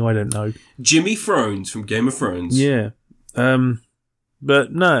something. I don't know. Jimmy Thrones from Game of Thrones. Yeah.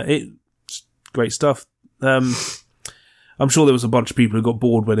 But no, it's great stuff. I'm sure there was a bunch of people who got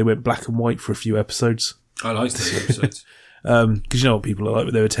bored when they went black and white for a few episodes. I liked those episodes. Because you know what people are like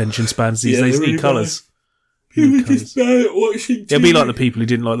with their attention spans these days. They need colours. Just watching It'll be like the people who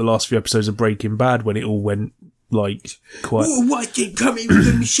didn't like the last few episodes of Breaking Bad when it all went like quite. Oh, what? They coming with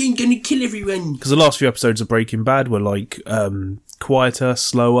a machine gun to kill everyone. Because the last few episodes of Breaking Bad were like quieter,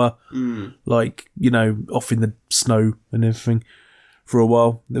 slower, like off in the snow and everything. For a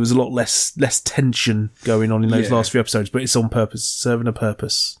while, there was a lot less tension going on in those last few episodes, but it's on purpose, serving a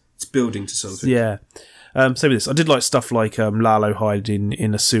purpose. It's building to something. Yeah. Say with this, I did like stuff like Lalo hiding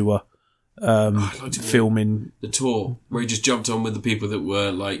in a sewer. Filming the tour where he just jumped on with the people that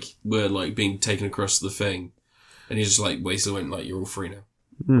were being taken across the thing, and he just like basically went like, "You're all free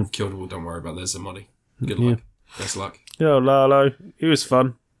now. Killed them all. Don't worry about it. There's some money. Good luck. Best luck." Yeah, Lalo, he was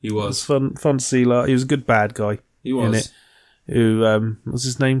fun. He was fun to see. Lalo. He was a good bad guy. He was. In it. Who what's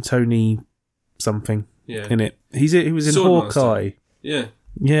his name? Tony something. Yeah. In it, he was in Swordmaster. Hawkeye. Yeah.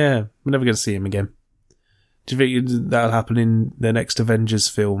 Yeah, we're never going to see him again. Do you think that'll happen in the next Avengers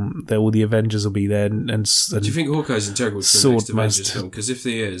film? That all the Avengers will be there, and Do you think Hawkeye's integral to the next Avengers film? Because if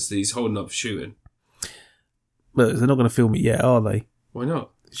he is, he's holding up shooting. But they're not going to film it yet, are they? Why not?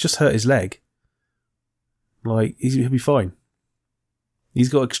 He's just hurt his leg. Like he'll be fine. He's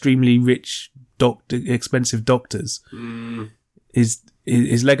got extremely rich, expensive doctors.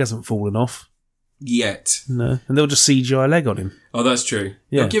 His leg hasn't fallen off. Yet. No. And they'll just CGI a leg on him. Oh, that's true.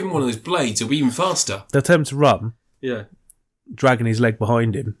 Yeah. They'll give him one of those blades, it'll be even faster. They'll tell him to run, Yeah. dragging his leg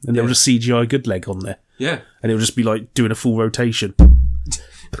behind him, and they'll just CGI a good leg on there. Yeah. And it'll just be like doing a full rotation.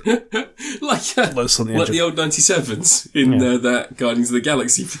 like the old 97s in that Guardians of the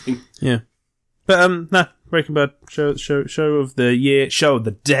Galaxy thing. Yeah. But, Breaking Bad, show of the year, show of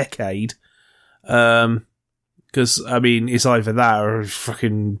the decade. Because, I mean, it's either that or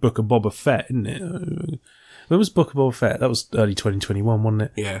fucking Book of Boba Fett, isn't it? When was Book of Boba Fett? That was early 2021, wasn't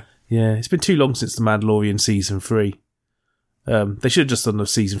it? Yeah. Yeah, it's been too long since The Mandalorian Season 3. They should have just done the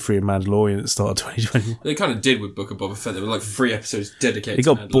Season 3 of Mandalorian at the start of 2020. They kind of did with Book of Boba Fett. There were like 3 episodes dedicated They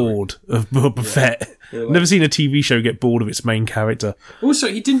to got bored of Boba Fett. Never seen a TV show get bored of its main character. Also,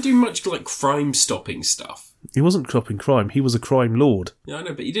 he didn't do much like crime-stopping stuff. He wasn't stopping crime. He was a crime lord. Yeah, I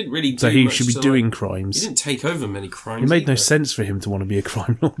know, but he didn't really do So he much should be to, doing like, crimes. He didn't take over many crimes. It made no either. sense for him to want to be a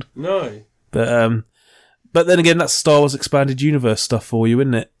crime lord. No. But then again, that's Star Wars Expanded Universe stuff for you,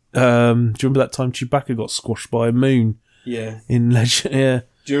 isn't it? Do you remember that time Chewbacca got squashed by a moon? Yeah. In Legend, yeah.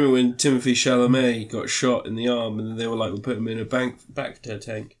 Do you remember when Timothy Chalamet got shot in the arm and then they were like, we'll put him in a Bacta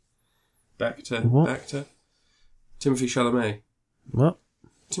tank? Bacta? What? Bacta? Timothy Chalamet. What?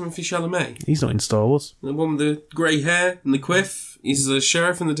 Timothy Chalamet. He's not in Star Wars. The one with the grey hair and the quiff. He's the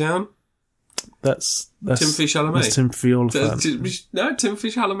sheriff in the town. That's Timothy Chalamet. That's Timothy Oliphant. No,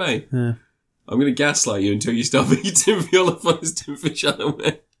 Timothy Chalamet. Yeah. I'm going to gaslight you until you start thinking Timothy Oliphant is Timothy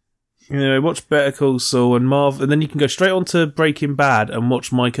Chalamet. Anyway, watch Better Call Saul and Marv, and then you can go straight on to Breaking Bad and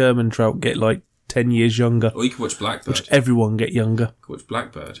watch Mike Ehrmantraut get like 10 years younger. Or you could watch Blackbird. Watch everyone get younger. You could watch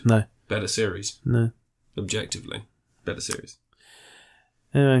Blackbird. No. Better series. No. Objectively. Better series.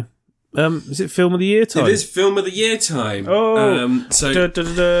 Anyway, Is it film of the year time? It is film of the year time. Oh.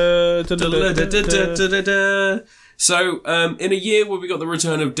 So, in a year where we got the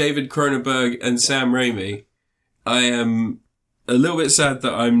return of David Cronenberg and Sam Raimi, I am a little bit sad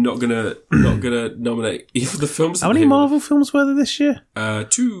that I'm not gonna nominate either of the films. How many Marvel films were there this year?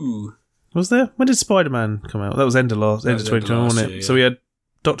 2. Was there? When did Spider-Man come out? That was end of 2021, wasn't it? Year, yeah. So we had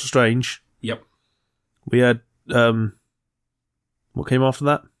Doctor Strange. Yep. We had what came after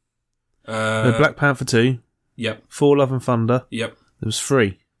that? We had Black Panther 2. Yep. Thor: Love and Thunder. Yep. There was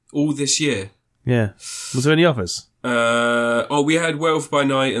 3. All this year. Yeah. Was there any others? We had Werewolf by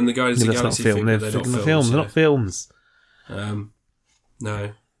Night and the Guardians of the Galaxy thing, but they're not films. They're not films.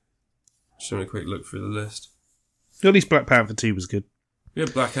 No. Just having a quick look through the list. At least Black Panther 2 was good. We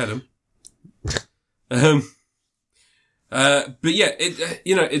had Black Adam. But yeah,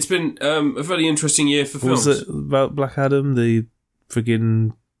 it's been a very interesting year for films. Was it about Black Adam? The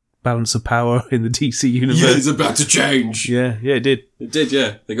friggin' balance of power in the DC universe? Yeah, it's about to change. Yeah, it did. It did,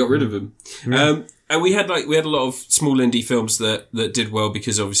 yeah. They got rid of him. Yeah. And we had a lot of small indie films that did well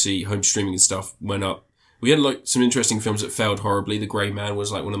because obviously home streaming and stuff went up. We had like some interesting films that failed horribly. The Grey Man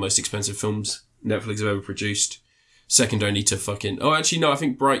was like one of the most expensive films Netflix have ever produced. Second only to I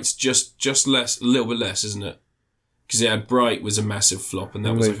think Bright's just less, a little bit less, isn't it? Because Bright was a massive flop and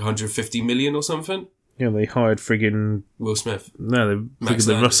that was like 150 million or something. Yeah, they hired friggin' Will Smith. No,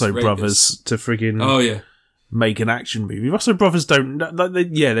 the Russo brothers to friggin' Oh yeah. make an action movie. Russo brothers don't.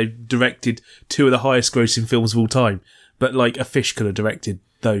 They directed 2 of the highest grossing films of all time, but like a fish could have directed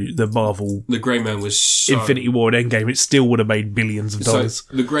the Marvel. The Grey Man was so... Infinity War and Endgame. It still would have made billions of dollars.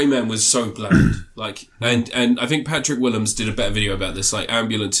 The Grey Man was so bland. And I think Patrick Willems did a better video about this. Like,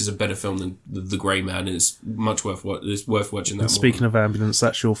 Ambulance is a better film than The Grey Man. It's much worth watching that. Speaking of Ambulance,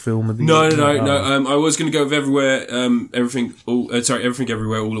 that's your film of the year? No. I was going to go with Everything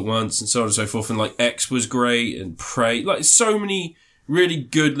Everywhere All at Once, and so on and so forth. And like X was great, and Prey. Like, so many really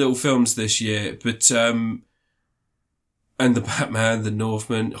good little films this year. But and the Batman, the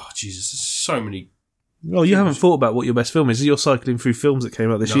Northman. Oh Jesus, there's so many. Well, you haven't thought about what your best film is. You're cycling through films that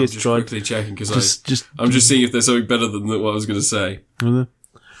came out this year to try. I'm just quickly checking because I'm just seeing if there's something better than what I was going to say. Is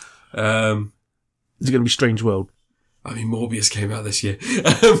it going to be Strange World? I mean, Morbius came out this year.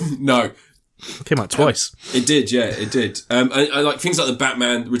 No. It came out twice. It did, yeah, it did. I like things like the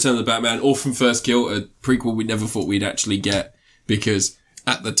Batman, Return of the Batman, Orphan First Kill, a prequel we never thought we'd actually get because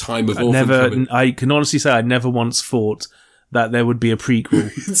at the time of I can honestly say I never once thought that there would be a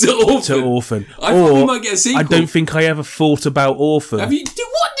prequel to Orphan. I thought we might get a sequel. I don't think I ever thought about Orphan. Have you?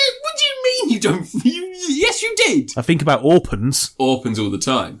 What do you mean you don't? Yes, you did. I think about Orphans. Orphans all the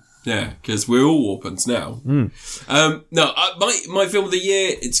time. Yeah, because we're all Orphans now. My film of the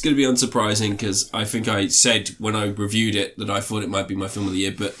year, it's going to be unsurprising because I think I said when I reviewed it that I thought it might be my film of the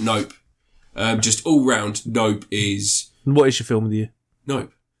year, but Nope. Just all round, Nope is... What is your film of the year?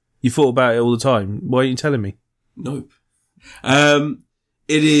 Nope. You thought about it all the time. Why aren't you telling me? Nope. It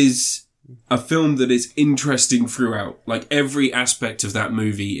is a film that is interesting throughout. Like, every aspect of that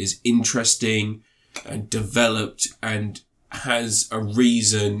movie is interesting and developed and has a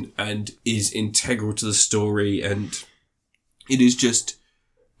reason and is integral to the story, and it is just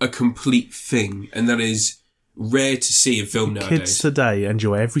a complete thing, and that is rare to see in film nowadays. Kids today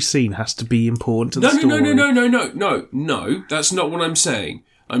enjoy every scene has to be important to the story. No, that's not what I'm saying.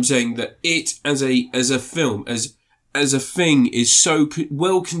 I'm saying that it as a film, as a thing, is so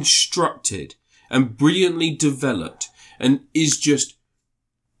well constructed and brilliantly developed, and is just,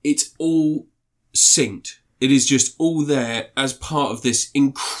 it's all synced. It is just all there as part of this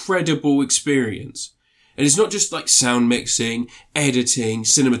incredible experience. And it's not just like sound mixing, editing,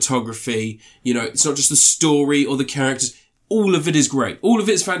 cinematography, it's not just the story or the characters. All of it is great. All of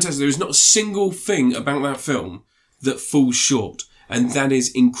it is fantastic. There is not a single thing about that film that falls short. And that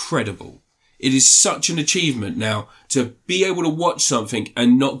is incredible. It is such an achievement now to be able to watch something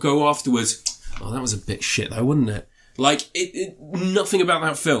and not go afterwards, oh, that was a bit shit though, wasn't it? Like, nothing about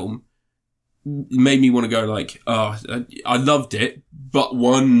that film made me want to go like, oh, I loved it, but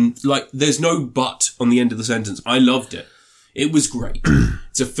there's no but on the end of the sentence. I loved it. It was great.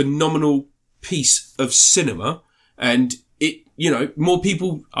 It's a phenomenal piece of cinema, and it, more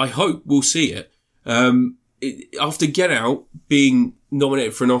people, I hope, will see it. After Get Out being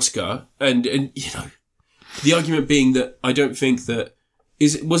nominated for an Oscar, and the argument being that I don't think that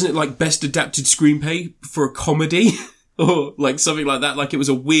wasn't it like best adapted screenplay for a comedy or like something like that? Like, it was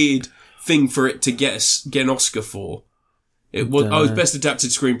a weird thing for it to get an Oscar for. It was it was best adapted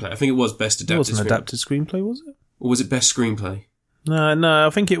screenplay. I think it was best adapted. It wasn't adapted screenplay, was it? Or was it best screenplay? No.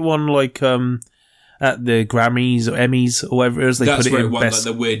 I think it won like at the Grammys or Emmys or whatever it is. They That's put it where in it won best.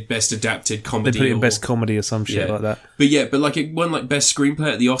 like the weird best adapted comedy. They put it in or- best comedy or some shit like that. But like it won like best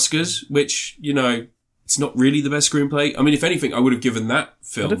screenplay at the Oscars, which, you know, it's not really the best screenplay. I mean, if anything, I would have given that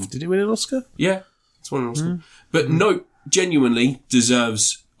film. Did it win an Oscar? Yeah, it's won an Oscar. But Nope genuinely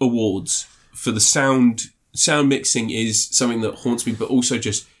deserves awards for the sound. Sound mixing is something that haunts me, but also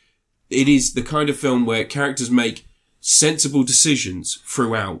just, it is the kind of film where characters make sensible decisions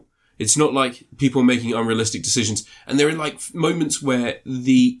throughout. It's not like people are making unrealistic decisions. And there are like moments where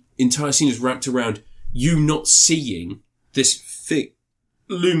the entire scene is wrapped around you not seeing this thing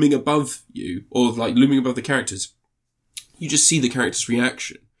looming above you, or like looming above the characters. You just see the character's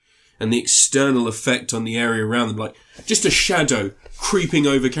reaction and the external effect on the area around them, like just a shadow creeping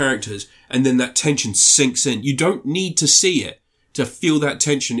over characters, and then that tension sinks in. You don't need to see it to feel that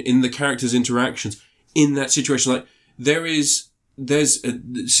tension in the characters' interactions in that situation. Like there's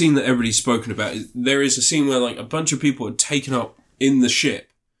a scene that everybody's spoken about. There is a scene where like a bunch of people are taken up in the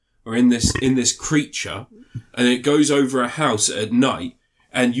ship or in this creature, and it goes over a house at night,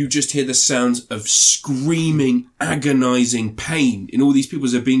 and you just hear the sounds of screaming, agonizing pain in all these people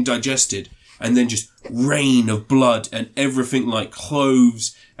as they're being digested, and then just rain of blood and everything like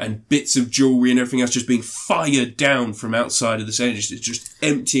clothes and bits of jewelry and everything else just being fired down from outside of this energy. It's just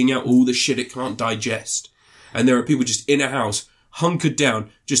emptying out all the shit it can't digest. And there are people just in a house, hunkered down,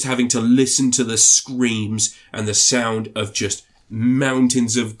 just having to listen to the screams and the sound of just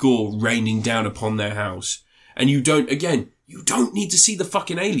mountains of gore raining down upon their house. And you don't need to see the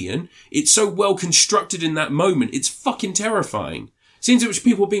fucking alien. It's so well constructed in that moment. It's fucking terrifying. Scenes in which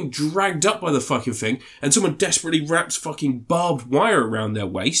people are being dragged up by the fucking thing, and someone desperately wraps fucking barbed wire around their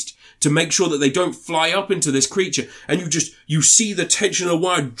waist to make sure that they don't fly up into this creature, and you see the tension of the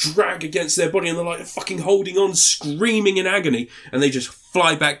wire drag against their body, and they're like fucking holding on, screaming in agony, and they just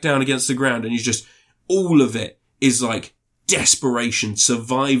fly back down against the ground, and all of it is like desperation,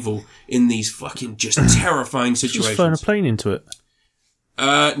 survival in these fucking just terrifying situations. Just flying a plane into it.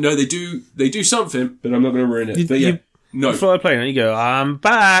 No, they do something, but I'm not going to ruin it. But yeah. No. You fly a plane and you go, I'm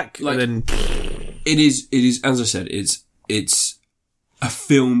back. Like, and then it is, as I said, it's a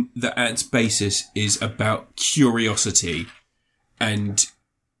film that at its basis is about curiosity and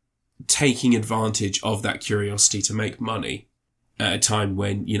taking advantage of that curiosity to make money at a time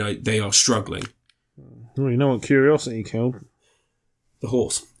when, you know, they are struggling. Well, you know what curiosity killed? The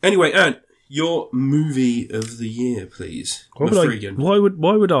horse. Anyway, Ant, your movie of the year, please. Why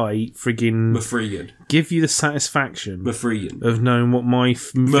would I friggin' Mafregan. give you the satisfaction Mafregan. of knowing what my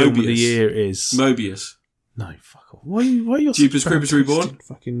film of the year is? Mobius. No, fuck off. Why are you Jeepers Creepers Reborn?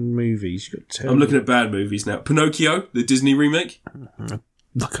 Fucking movies. You got to tell I'm looking at bad movies now. Pinocchio, the Disney remake.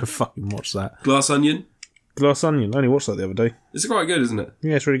 Not gonna fucking watch that. Glass Onion. Glass Onion. I only watched that the other day. It's quite good, isn't it?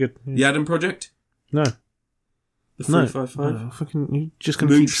 Yeah, it's really good. Yeah. The Adam Project. No. The 355. No, fucking, you're just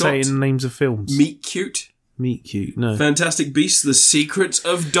going to keep saying names of films. Meet Cute. Meet Cute, no. Fantastic Beasts, The Secrets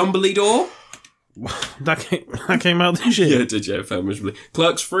of Dumbledore. that came out this year. Yeah, it did, yeah. Found miserably.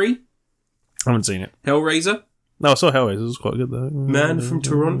 Clerks 3. I haven't seen it. Hellraiser. No, I saw Hellraiser. It was quite good, though. Man from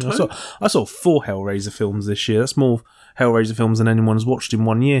Toronto. I saw 4 Hellraiser films this year. That's more Hellraiser films than anyone's watched in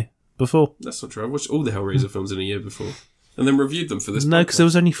 1 year before. That's not true. I watched all the Hellraiser films in a year before. And then reviewed them for this No, podcast. because there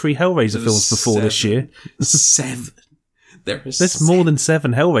was only 3 Hellraiser films before 7. this year. 7. There's more than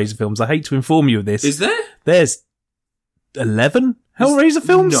 7 Hellraiser films. I hate to inform you of this. Is there? There's 11 Hellraiser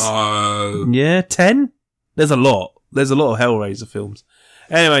films? No. Yeah, 10? There's a lot. There's a lot of Hellraiser films.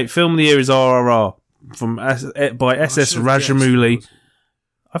 Anyway, film of the year is RRR by SS Rajamouli.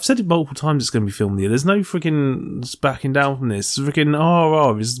 I've said it multiple times. It's going to be film of the year. There's no freaking backing down from this. Freaking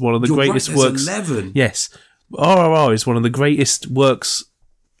RRR is one of the greatest works. 11. Yes, RRR is one of the greatest works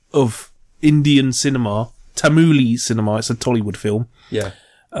of Indian cinema, Tamili cinema. It's a Tollywood film. Yeah.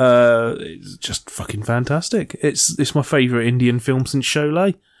 It's just fucking fantastic. It's my favourite Indian film since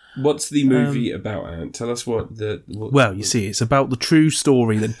Sholay. What's the movie about, Ant? Tell us what you see, it's about the true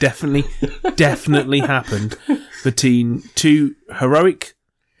story that definitely happened between 2 heroic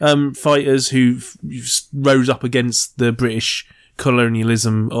fighters who rose up against the British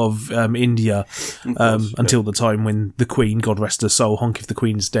colonialism of India until the time when the Queen, God rest her soul, honk if the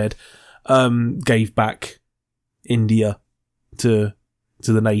Queen's dead, gave back India to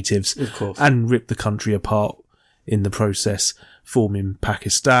the natives, of course, and ripped the country apart in the process, forming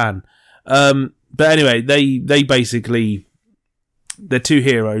Pakistan. But anyway, they basically, they're 2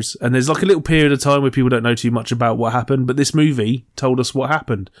 heroes, and there's like a little period of time where people don't know too much about what happened, but this movie told us what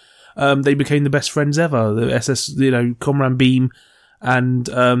happened. They became the best friends ever. The SS, Comran Beam and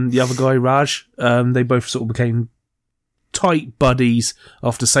the other guy, Raj, they both sort of became tight buddies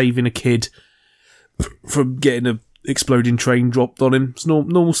after saving a kid from getting a exploding train dropped on him. It's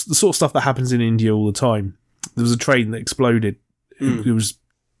normal, the sort of stuff that happens in India all the time. There was a train that exploded. It was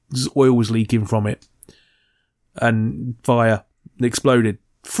oil was leaking from it, and fire. It exploded.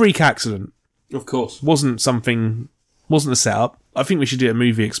 Freak accident. Of course. Wasn't a setup. I think we should do a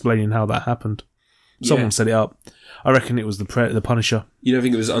movie explaining how that happened. Someone set it up. I reckon it was the Punisher. You don't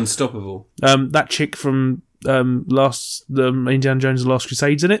think it was Unstoppable? That chick from Indiana Jones' Last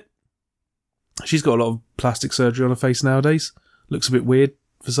Crusades in it. She's got a lot of plastic surgery on her face nowadays. Looks a bit weird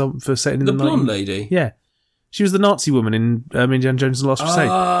for setting in the the blonde lady. Yeah, she was the Nazi woman in Indiana Jones' Last Crusade.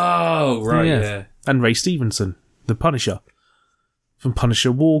 Oh, right, yeah. And Ray Stevenson, the Punisher from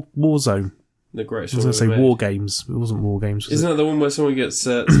Punisher Warzone. The greatest. I was going to say War Games. It wasn't War Games. Isn't that the one where someone gets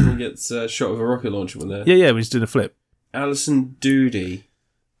shot with a rocket launcher when they're... Yeah, when he's doing a flip. Alison Doody.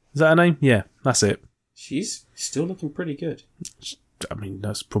 Is that her name? Yeah, that's it. She's still looking pretty good. I mean,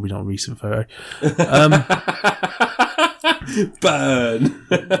 that's probably not a recent photo. Burn.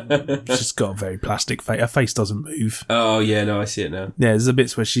 She's got a very plastic face. Her face doesn't move. Oh, yeah, no, I see it now. Yeah, there's a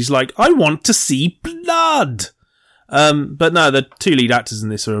bits where she's like, I want to see blood. But no, the two lead actors in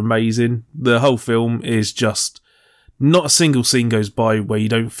this are amazing. The whole film is just... Not a single scene goes by where you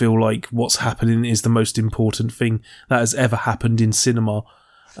don't feel like what's happening is the most important thing that has ever happened in cinema.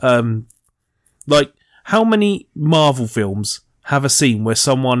 Like, how many Marvel films have a scene where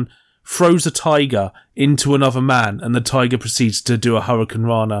someone throws a tiger into another man and the tiger proceeds to do a Hurricane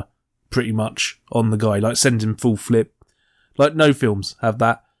Rana pretty much on the guy, like send him full flip? Like, no films have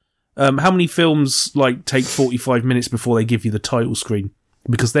that. How many films like take 45 minutes before they give you the title screen?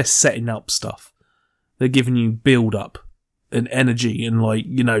 Because they're setting up stuff. They're giving you build up and energy and like,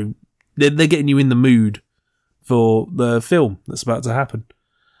 you know, they're getting you in the mood for the film that's about to happen.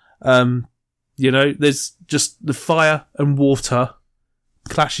 You know, there's just the fire and water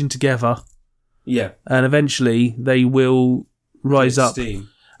clashing together. Yeah. And eventually they will rise up. Steam.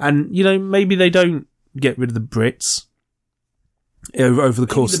 And, you know, maybe they don't get rid of the Brits over the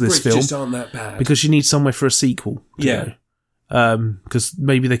course of this Brits film. Just aren't that bad. Because you need somewhere for a sequel. Yeah. Because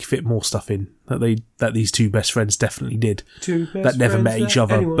maybe they could fit more stuff in that these two best friends definitely did. That never met each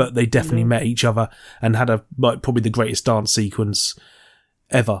other, but they definitely met each other and had probably the greatest dance sequence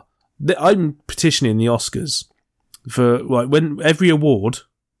ever. I'm petitioning the Oscars for like when every award,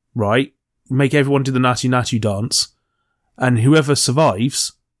 right, make everyone do the Natu Natu dance, and whoever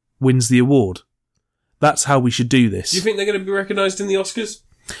survives wins the award. That's how we should do this. Do you think they're going to be recognised in the Oscars?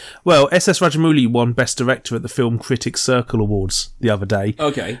 Well, S.S. Rajamouli won Best Director at the Film Critics Circle Awards the other day.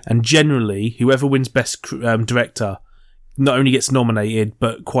 Okay. And generally, whoever wins Best Director not only gets nominated,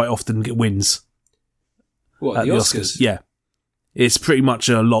 but quite often wins. What, at the Oscars? Yeah. It's pretty much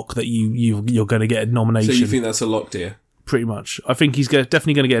a lock that you're going to get a nomination. So you think that's a lock, dear? Pretty much. I think he's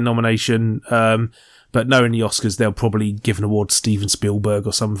definitely going to get a nomination, but knowing the Oscars, they'll probably give an award to Steven Spielberg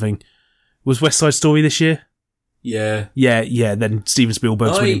or something. Was West Side Story this year? Yeah. Yeah, then Steven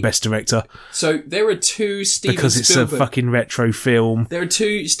Spielberg's winning Best Director. So there are two Steven Spielberg... Because it's a fucking retro film. There are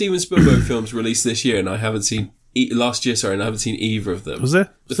two Steven Spielberg films released this year, and I haven't seen... last year, sorry, and I haven't seen either of them. Was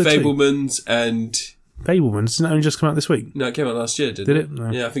there? The Fabelmans and... Fabelmans? Didn't that only just come out this week? No, it came out last year, didn't it?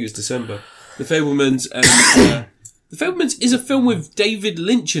 No. Yeah, I think it's December. The Fabelmans and... The Fabelmans is a film with David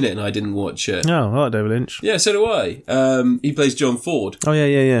Lynch in it, and I didn't watch it. No, I like David Lynch. Yeah, so do I. He plays John Ford. Oh,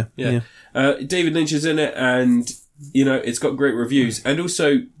 yeah. David Lynch is in it, and... You know, it's got great reviews. And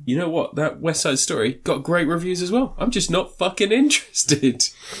also, you know what? That West Side Story got great reviews as well. I'm just not fucking interested.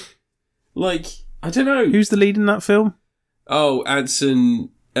 Like, I don't know. Who's the lead in that film? Oh,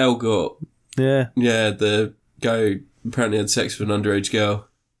 Anson Elgort. Yeah. Yeah, the guy who apparently had sex with an underage girl.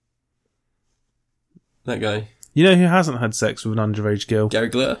 That guy. You know who hasn't had sex with an underage girl? Gary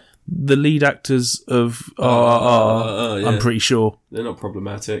Glitter? The lead actors of RRR, I'm pretty sure. They're not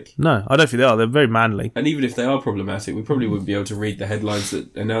problematic. No, I don't think they are. They're very manly. And even if they are problematic, we probably wouldn't be able to read the headlines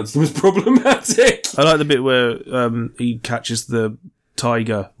that announce them as problematic. I like the bit where he catches the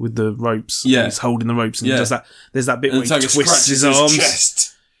tiger with the ropes. Yeah. He's holding the ropes and he does that. There's that bit and where he twists his arms.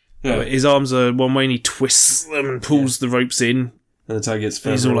 Chest. Yeah. His arms are one way and he twists them and pulls the ropes in. And the tiger gets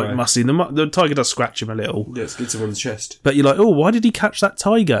further He's all away. like musty. The tiger does scratch him a little. Yeah, it gets him on the chest. But you're like, oh, why did he catch that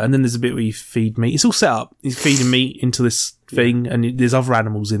tiger? And then there's a bit where you feed meat. It's all set up. He's feeding meat into this thing, and there's other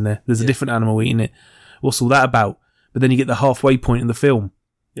animals in there. There's a different animal eating it. What's all that about? But then you get the halfway point in the film.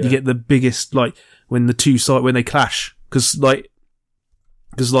 Yeah. You get the biggest, like, when the two sides, when they clash. Because,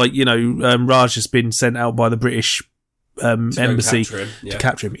 you know, Raj has been sent out by the British embassy to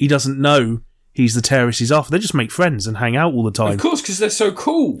capture him. He doesn't know he's the terrorist he's after. They just make friends and hang out all the time. Of course, because they're so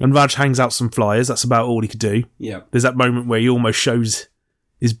cool. And Raj hangs out some flyers. That's about all he could do. Yeah. There's that moment where he almost shows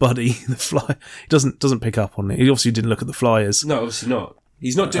his buddy, the fly, he doesn't pick up on it. He obviously didn't look at the flyers. No, obviously not.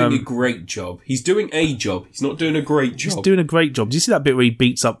 He's not doing a great job. He's doing a job. He's not doing a great job. He's doing a great job. Do you see that bit where he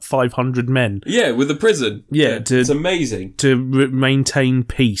beats up 500 men? Yeah, with the prison. Yeah, it's amazing. To maintain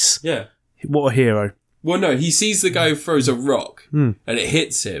peace. Yeah. What a hero. Well, no, he sees the guy who throws a rock and it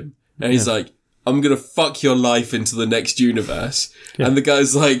hits him, and he's like, I'm gonna fuck your life into the next universe. Yeah. And the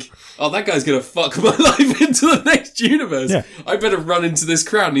guy's like, oh, that guy's gonna fuck my life into the next universe. Yeah. I better run into this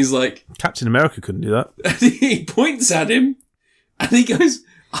crowd. And he's like... Captain America couldn't do that. And he points at him, and he goes,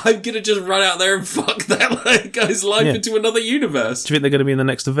 I'm gonna just run out there and fuck that guy's life into another universe. Do you think they're gonna be in the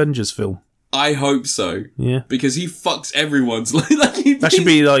next Avengers film? I hope so. Yeah. Because he fucks everyone's life. That should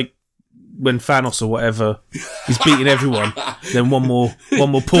be like when Thanos or whatever is beating everyone, then one more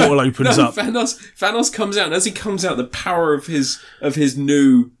portal opens up. Thanos comes out, and as he comes out, the power of his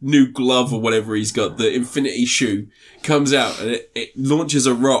new glove or whatever he's got, the Infinity Shoe, comes out, and it launches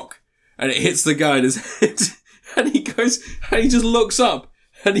a rock, and it hits the guy in his head, and he just looks up,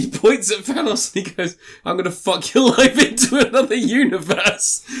 and he points at Thanos, and he goes, I'm gonna fuck your life into another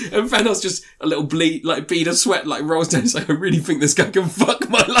universe. And Thanos just, a little bead of sweat, rolls down. He's like, I really think this guy can fuck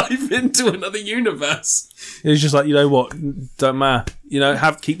my life into another universe. It's just like, you know what? Don't matter. You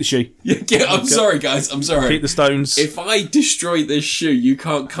know, keep the shoe. Yeah, I'm sorry, guys. I'm sorry. Keep the stones. If I destroy this shoe, you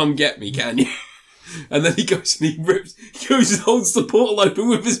can't come get me, can you? And then he goes and holds the portal open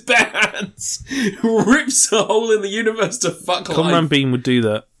with his bare hands, rips a hole in the universe to fuck life. Comrade Beam would do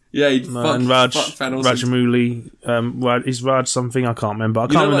that. Yeah, he'd fuck Thanos. Rajamouli, is Raj something? I can't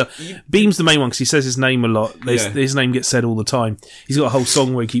remember. Beam's the main one because he says his name a lot. His name gets said all the time. He's got a whole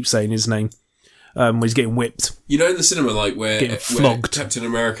song where he keeps saying his name. Where he's getting whipped. You know, in the cinema, where flogged. Captain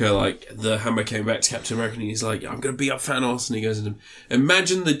America, the hammer came back to Captain America, and he's like, I'm going to beat up Thanos, and he goes,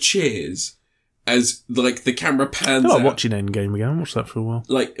 imagine the cheers as, the camera pans out. I'm watching Endgame again. I watched that for a while.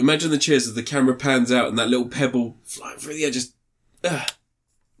 Imagine the cheers as the camera pans out, and that little pebble flying through the air just,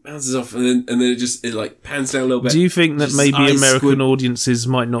 bounces off, and then it pans down a little bit. Do you think that maybe American audiences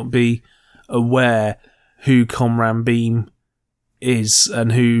might not be aware who Comrade Beam is,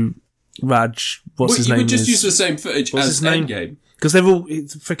 and who Raj, his name is? You would just use the same footage as Endgame. Because they've all,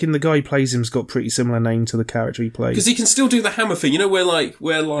 freaking the guy who plays him's got pretty similar name to the character he plays. Because he can still do the hammer thing. You know where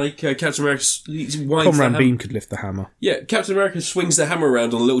Captain America winds Comrade Beam could lift the hammer. Yeah, Captain America swings the hammer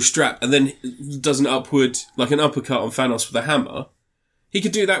around on a little strap and then does an upward, an uppercut on Thanos with a hammer. He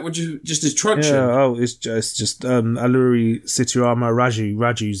could do that with just his truncheon. Yeah, it's just Alluri Sitarama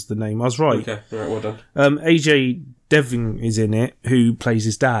Raju's the name. I was right. Okay, all right, well done. AJ Devin is in it, who plays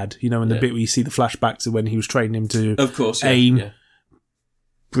his dad. You know, in the bit where you see the flashback to when he was training him to aim,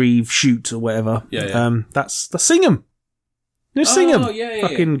 breathe, shoot, or whatever. Yeah. That's Singham. No, Singham. Yeah.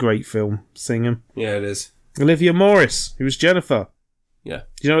 Fucking great film, Singham. Yeah, it is. Olivia Morris, who was Jennifer. Yeah.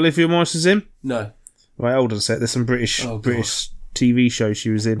 Do you know Olivia Morris is in? No. Right, hold on a sec. There's some British TV show she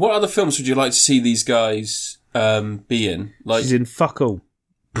was in. What other films would you like to see these guys be in? She's in fuck all.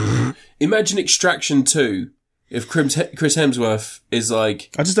 Imagine Extraction 2 if Chris Hemsworth is I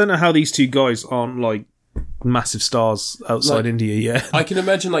just don't know how these two guys aren't massive stars outside India yet. I can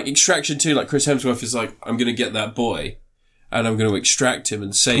imagine Extraction 2, Chris Hemsworth is I'm going to get that boy and I'm going to extract him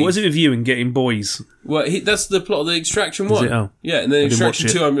and save... What is it with you and getting boys? Well, that's the plot of the Extraction 1. Is it? Oh. Yeah, and then Extraction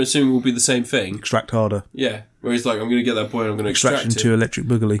 2 I'm assuming will be the same thing. Extract harder. Yeah, where he's I'm going to get that boy and I'm going to extract him. Extraction 2 Electric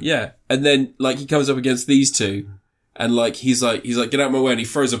Boogaloo. Yeah, and then he comes up against these two and he's like, get out of my way, and he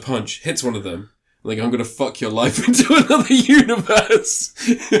throws a punch, hits one of them. I'm going to fuck your life into another universe.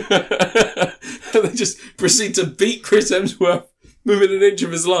 And they just proceed to beat Chris Hemsworth within an inch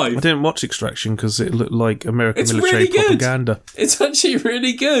of his life. I didn't watch Extraction because it looked like American military propaganda. It's actually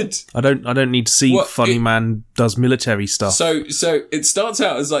really good. I don't need to see funny man does military stuff. So it starts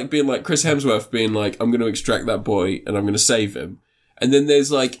out as being Chris Hemsworth being I'm going to extract that boy and I'm going to save him. And then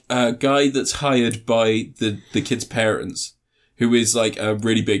there's a guy that's hired by the kid's parents, who is a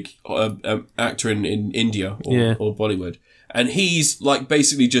really big actor in India or Bollywood. And he's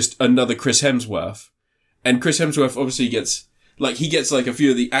basically just another Chris Hemsworth. And Chris Hemsworth obviously gets a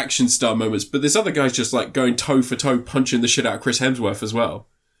few of the action star moments, but this other guy's just going toe for toe punching the shit out of Chris Hemsworth as well.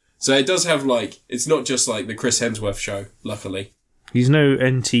 So it does have it's not just the Chris Hemsworth show, luckily. He's no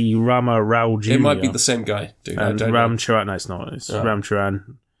NT Rama Rao Jr. It might be the same guy, dude. And Ram Charan. No, it's not. It's Ram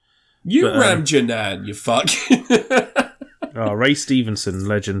Charan. Ram Janan, you fuck. Ray Stevenson,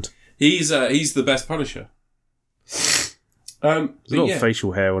 legend. He's the best Punisher. There's a lot of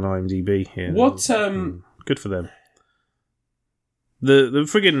facial hair on IMDb here. Good for them. The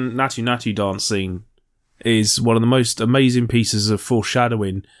friggin' Natu Natu dance scene is one of the most amazing pieces of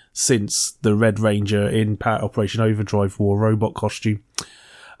foreshadowing since the Red Ranger in Operation Overdrive wore a robot costume.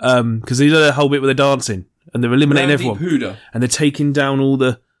 Because they do that whole bit where they're dancing and they're eliminating Randy everyone. Huda. And they're taking down all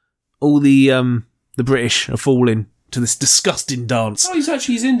the British are falling to this disgusting dance. Oh,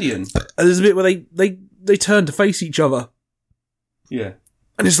 he's Indian. And there's a bit where they turn to face each other. Yeah.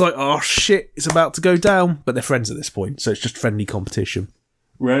 And it's like, oh shit, it's about to go down. But they're friends at this point, so it's just friendly competition.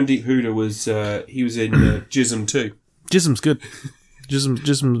 Randy Huda was he was in Jism 2. Jism's good.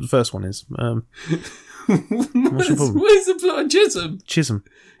 Jism, the first one is. What's your problem? What is the plot of Jism?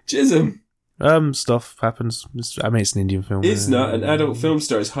 Chisholm. Stuff happens. It's an Indian film. It's not. An adult film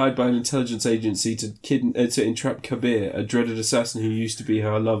star is hired by an intelligence agency to entrap Kabir, a dreaded assassin who used to be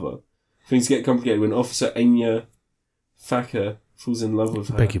her lover. Things get complicated when Officer Anya Thacker falls in love with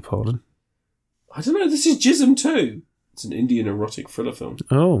her. Beg your pardon. I don't know. This is Jism 2. It's an Indian erotic thriller film.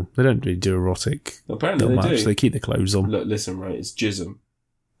 Oh, they don't really do erotic. Apparently Not they much. do. They keep their clothes on. Look, listen, right? It's Jism.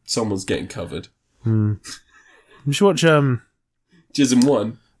 Someone's getting covered. You should watch. Jism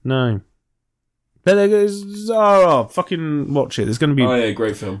 1. No. But there goes. Oh, fucking watch it. There's going to be. Oh yeah,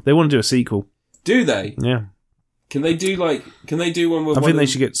 great film. They want to do a sequel. Do they? Yeah. Can they do one with? I think they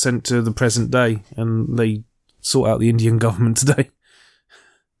should get sent to the present day and they sort out the Indian government today.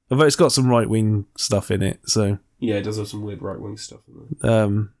 Although it's got some right wing stuff in it, so. Yeah, it does have some weird right wing stuff in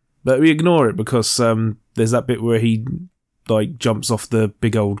there. But we ignore it because there's that bit where he jumps off the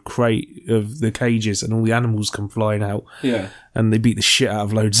big old crate of the cages and all the animals come flying out. Yeah. And they beat the shit out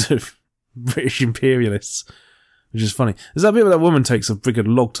of loads of British imperialists, which is funny. There's that bit where that woman takes a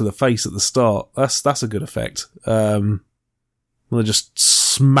friggin' log to the face at the start. That's a good effect. They just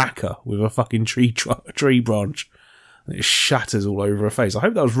smack her with a fucking tree branch and it shatters all over her face. I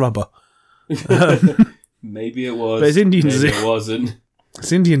hope that was rubber. Maybe it was. But it's Indian. Maybe it wasn't.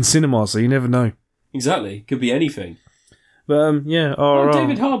 It's Indian cinema, so you never know. Exactly. Could be anything. But yeah, RRR.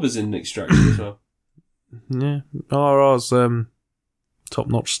 David Harbour's in Extraction as well. Yeah, RRR's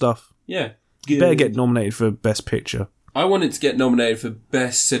top-notch stuff. Yeah. Better get nominated for Best Picture. I want it to get nominated for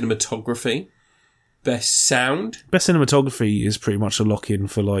Best Cinematography, Best Sound. Best Cinematography is pretty much a lock-in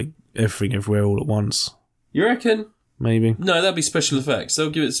for everything, everywhere, all at once. You reckon? Maybe. No, that'd be special effects. They'll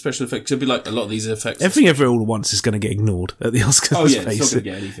give it special effects. It'll be like a lot of these effects. Everything Everywhere All at Once is going to get ignored at the Oscars. Oh yeah, it's not going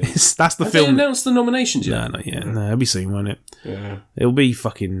to get anything. That's the Have film. they announced the nominations yet? No, not yet. No, it'll be soon, won't it? Yeah. It'll be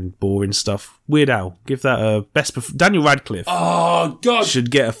fucking boring stuff. Weird Al, give that a best. Daniel Radcliffe. Oh God!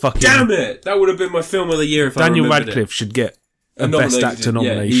 Should get a fucking. Damn it! That would have been my film of the year if Daniel I remembered Radcliffe should get a nomination. Best Actor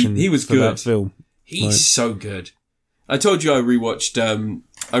nomination. Yeah, he was for good. that film. He's so good. I told you I rewatched.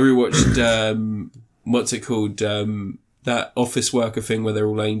 What's it called? That office worker thing where they're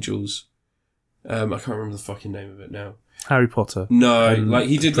all angels. I can't remember the fucking name of it now. Harry Potter. No,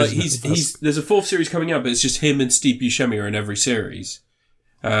 he did he's there's a 4th series coming out, but it's just him and Steve Buscemi are in every series.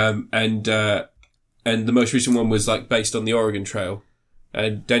 And the most recent one was based on the Oregon Trail.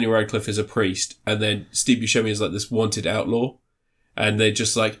 And Daniel Radcliffe is a priest, and then Steve Buscemi is this wanted outlaw. And they're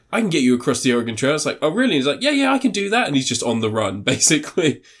just I can get you across the Oregon Trail. It's oh really? And he's yeah, I can do that. And he's just on the run,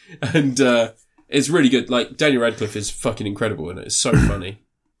 basically. And, it's really good. Daniel Radcliffe is fucking incredible in it. It's so funny.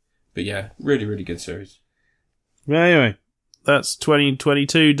 But yeah, really, really good series. Yeah, anyway, that's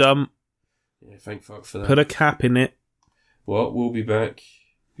 2022 done. Yeah, thank fuck for that. Put a cap in it. Well, we'll be back.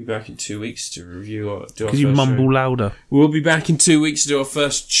 Be back in 2 weeks to review do our Could first you mumble show. louder? We'll be back in 2 weeks to do our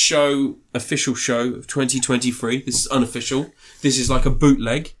first official show of 2023. This is unofficial. This is like a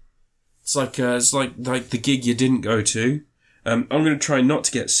bootleg. It's like the gig you didn't go to. I'm going to try not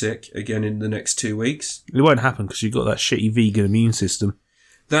to get sick again in the next 2 weeks. It won't happen because you've got that shitty vegan immune system.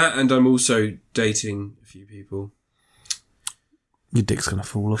 That, and I'm also dating a few people. Your dick's going to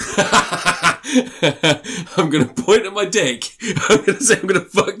fall off. I'm going to point at my dick. I'm going to say I'm going to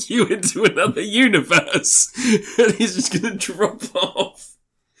fuck you into another universe. And he's just going to drop off.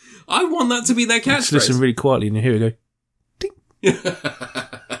 I want that to be their catchphrase. Just listen really quietly and you hear it go, ding.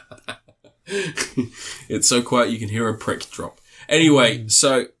 It's so quiet you can hear a prick drop. Anyway,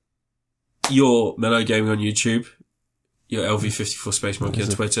 so you're Mellow Gaming on YouTube. You're LV54 Space Monkey on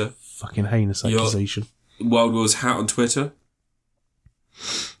Twitter. Fucking heinous accusation. Wild Will's Hat on Twitter.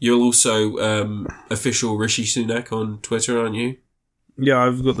 You're also official Rishi Sunak on Twitter, aren't you? Yeah,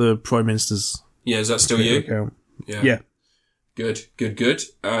 I've got the Prime Minister's. Yeah, is that still you? Account. Yeah. Good.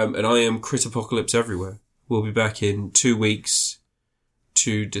 And I am Crit Apocalypse everywhere. We'll be back in 2 weeks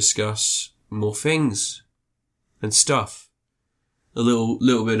to discuss more things and stuff. A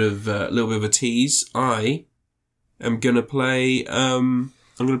little bit of a tease. I am gonna play. I'm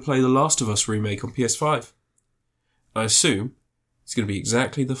gonna play the Last of Us remake on PS5. I assume it's gonna be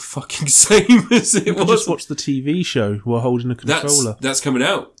exactly the fucking same as it was. Just watch the TV show while holding a controller. That's coming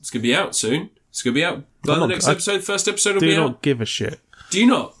out. It's gonna be out soon. It's gonna be out by the next episode. First episode will be out. Do not give a shit. Do you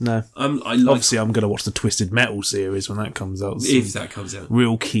not? No. I like Obviously, I'm going to watch the Twisted Metal series when that comes out. if that comes out.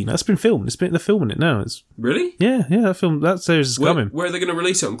 Real keen. That's been filmed. They're filming it now. It's Really? yeah. That series is coming. Where are they going to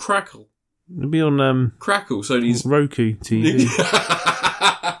release it on Crackle? It'll be on Crackle, Sony's Roku TV,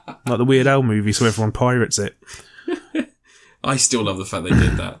 like the Weird Al movie, so everyone pirates it. I still love the fact they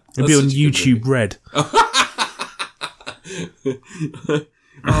did that. It'll be on YouTube Red.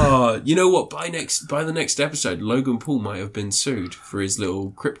 Oh, you know what? By the next episode, Logan Paul might have been sued for his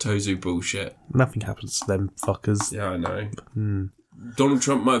little CryptoZoo bullshit. Nothing happens to them fuckers. Yeah, I know. Donald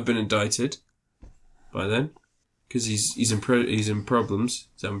Trump might have been indicted by then because he's in problems.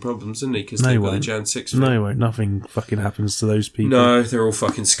 He's having problems, isn't he? Because they've got the Jan 6. No, he won't. Nothing fucking happens to those people. No, they're all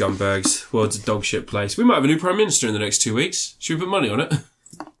fucking scumbags. World's a dog shit place. We might have a new prime minister in the next 2 weeks. Should we put money on it?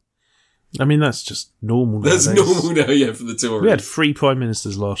 I mean, that's just normal nowadays. That's normal now, yeah, for the Tories. We had 3 prime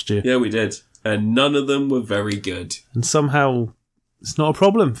ministers last year. Yeah, we did. And none of them were very good. And somehow it's not a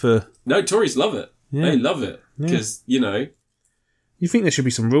problem for... No, Tories love it. Yeah. They love it. Because, you know... You think there should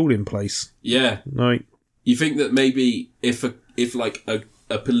be some rule in place. Yeah. Like... You think that maybe if a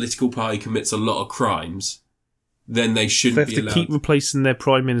political party commits a lot of crimes, then they shouldn't be allowed... If they have to keep replacing their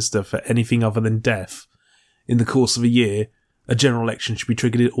prime minister for anything other than death in the course of a year... A general election should be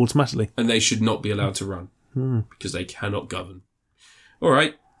triggered automatically. And they should not be allowed to run. Because they cannot govern. All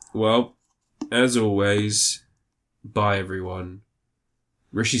right. Well, as always, bye everyone.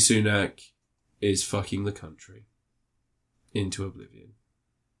 Rishi Sunak is fucking the country into oblivion.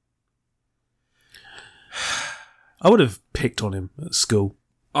 I would have picked on him at school.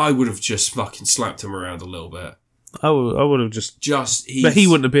 I would have just fucking slapped him around a little bit. I would have just... But he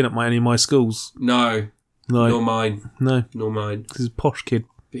wouldn't have been at any of my schools. No. No. Nor mine. No. Nor mine. He's a posh kid.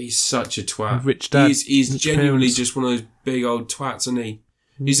 But he's such a twat. A rich dad. He's rich genuinely parents. just one of those big old twats, isn't he?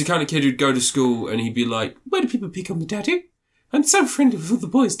 He's the kind of kid who'd go to school and he'd be like, where do people pick on me, Daddy? I'm so friendly with all the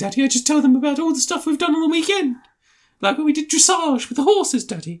boys, Daddy. I just tell them about all the stuff we've done on the weekend. Like when we did dressage with the horses,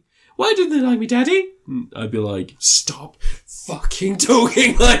 Daddy. Why did they like me, Daddy? And I'd be like, stop fucking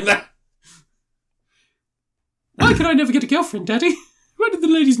talking like that. Why can I never get a girlfriend, Daddy? Why did the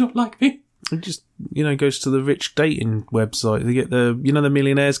ladies not like me? He just, goes to the rich dating website. They get the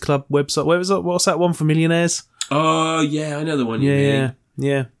Millionaires Club website. What's that one for millionaires? Oh, yeah, I know the one you mean.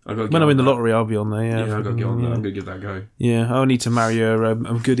 Yeah. When I win the lottery, I'll be on there, yeah. Yeah, I've got to get on that. I'm going to give that a go. Yeah, I need to marry a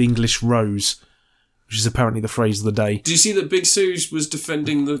good English rose, which is apparently the phrase of the day. Did you see that Big Suze was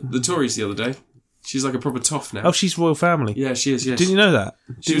defending the Tories the other day? She's like a proper toff now. Oh, she's royal family? Yeah, she is, yes. Didn't you know that?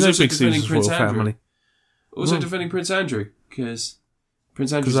 She was also defending Prince royal Andrew. family? Also defending Prince Andrew, because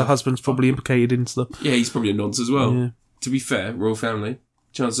Prince Andrew... Because her husband's probably implicated in stuff. Yeah, he's probably a nonce as well. Yeah. To be fair, royal family,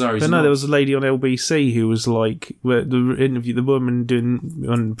 chances are he's But no, not. there was a lady on LBC who was like, where the woman doing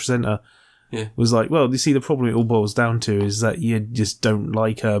on presenter was like, well, you see, the problem it all boils down to is that you just don't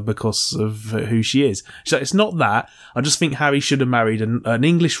like her because of who she is. She's like, it's not that. I just think Harry should have married an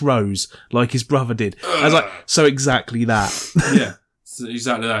English rose like his brother did. I was like, so exactly that. Yeah, so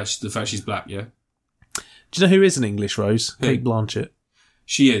exactly that. The fact she's black, yeah. Do you know who is an English rose? Who? Kate Blanchett.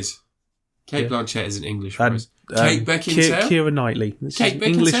 She is. Kate Blanchett is an English rose. And, Kate Beckinsale? Keira Knightley. This Kate is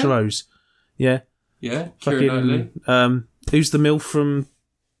English Beckinsale? rose. Yeah. Yeah, Keira Knightley. Who's the MILF from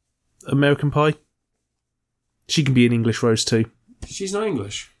American Pie? She can be an English rose too. She's not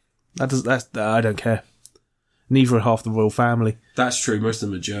English. I don't care. Neither are half the royal family. That's true. Most of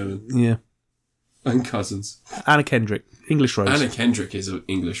them are German. Yeah. And cousins. Anna Kendrick, English rose. Anna Kendrick is an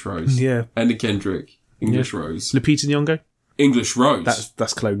English rose. Yeah. Anna Kendrick, English rose. Lupita Nyong'o. English rose.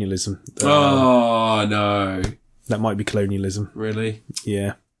 That's colonialism. Oh no. That might be colonialism. Really?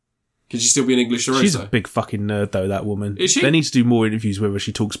 Yeah. Could she still be an English rose? She's though? a big fucking nerd though, that woman. Is she? They need to do more interviews with her.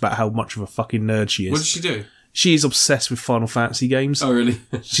 She talks about how much of a fucking nerd she is. What does she do? She is obsessed with Final Fantasy games. Oh really?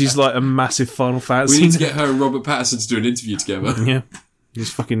 She's like a massive Final Fantasy. We need to get her and Robert Pattinson to do an interview together. Yeah.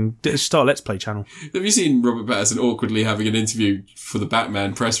 Just fucking start a Let's Play channel. Have you seen Robert Pattinson awkwardly having an interview for the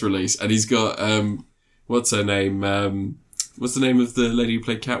Batman press release? And he's got, what's her name? What's the name of the lady who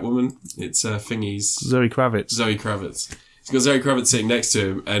played Catwoman? It's Thingy's... Zoe Kravitz. Zoe Kravitz. He's got Zoe Kravitz sitting next to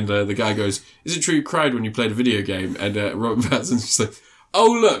him, and the guy goes, is it true you cried when you played a video game? And Robert Pattinson's just like,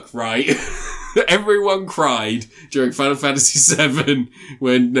 oh look, right. Everyone cried during Final Fantasy VII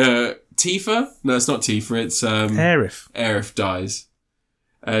when Tifa? No, it's not Tifa, it's... Aerith. Aerith dies.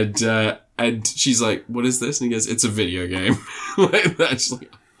 And she's like, what is this? And he goes, it's a video game. Like that. She's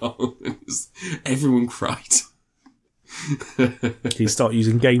like, oh, everyone cried. He start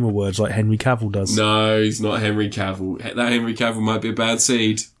using gamer words like Henry Cavill does. No, he's not Henry Cavill. That Henry Cavill might be a bad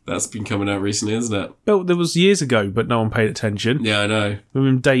seed. That's been coming out recently, isn't it? Well, there was years ago, but no one paid attention. Yeah, I know. With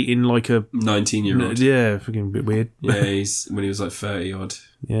him dating like a 19-year-old. Yeah, fucking a bit weird. Yeah, when he was like 30 odd.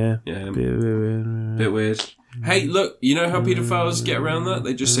 Yeah. Bit weird. Hey, look, you know how paedophiles get around that?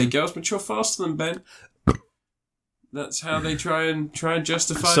 They just say girls mature faster than Ben. That's how they try and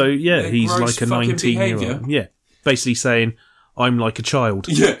justify. So yeah, their he's gross like a fucking 19-year-old. behaviour. Yeah, basically saying I'm like a child.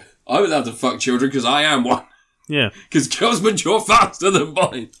 Yeah, I'm allowed to fuck children because I am one. Yeah, Because girls mature faster than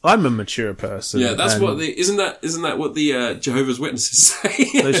mine. I'm a mature person. Yeah, that's what isn't that what the Jehovah's Witnesses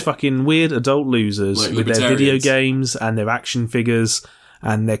say? those fucking weird adult losers Like with their video libertarians. games and their action figures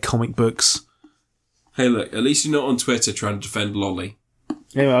and their comic books. Hey, look, at least you're not on Twitter trying to defend Lolly.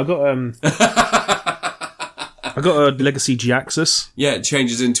 Anyway, I got a Legacy G-Axis. Yeah, it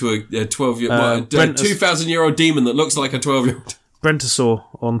changes into a 12-year, a Brent- 2,000-year-old demon that looks like a 12-year-old. Brentasaur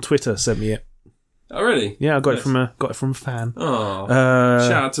on Twitter sent me it. Oh, really? Yeah, I got it from a fan. Oh,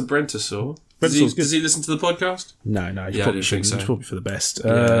 shout out to Brentasaur. Brentasaur's good. Does he listen to the podcast? No, he Yeah, I probably didn't think shouldn't. so. It's probably for the best.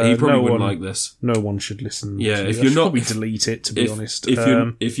 Yeah, he probably no wouldn't one, like this. No one should listen. Yeah, to if it. you're I should not- probably delete it. To be honest,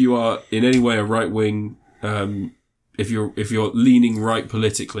 If you are in any way a right wing, if you're leaning right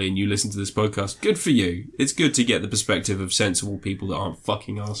politically and you listen to this podcast, good for you. It's good to get the perspective of sensible people that aren't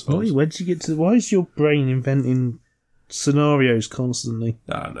fucking assholes. where did you get to? Why is your brain inventing scenarios constantly?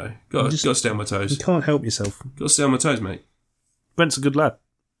 I don't know. Got to stay on my You toes. can't help yourself. Got to stay on my toes, mate. Brent's a good lad.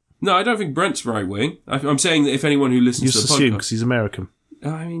 No, I don't think Brent's right wing. I'm saying that if anyone who You listens just to the assume podcast, because he's American.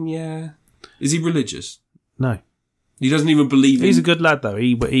 I mean, yeah, is he religious? No, He doesn't even believe in. he's a good lad though.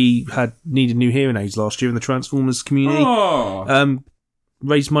 He had needed new hearing aids last year in the Transformers community. Oh.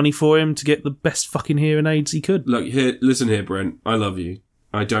 Raised money for him to get the best fucking hearing aids he could. Look here, listen here, Brent. I love you.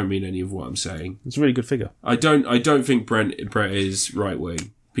 I don't mean any of what I'm saying. It's a really good figure. I don't think Brent is right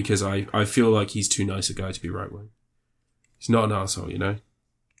wing because I feel like he's too nice a guy to be right wing. He's not an arsehole, you know.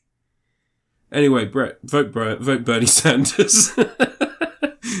 Anyway, Brett, vote Bernie Sanders.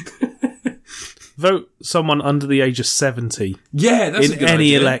 Vote someone under the age of 70 Yeah, that's a in good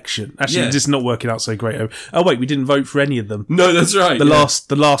any idea. election. Actually, Yeah. this is not working out so great. Oh wait, we didn't vote for any of them. No, that's right. The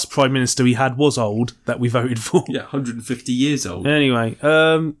last prime minister we had was old that we voted for. Yeah, 150 years old. Anyway,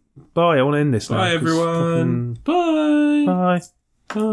 bye. I want to end this now. Bye, 'cause everyone. fucking- Bye. Bye.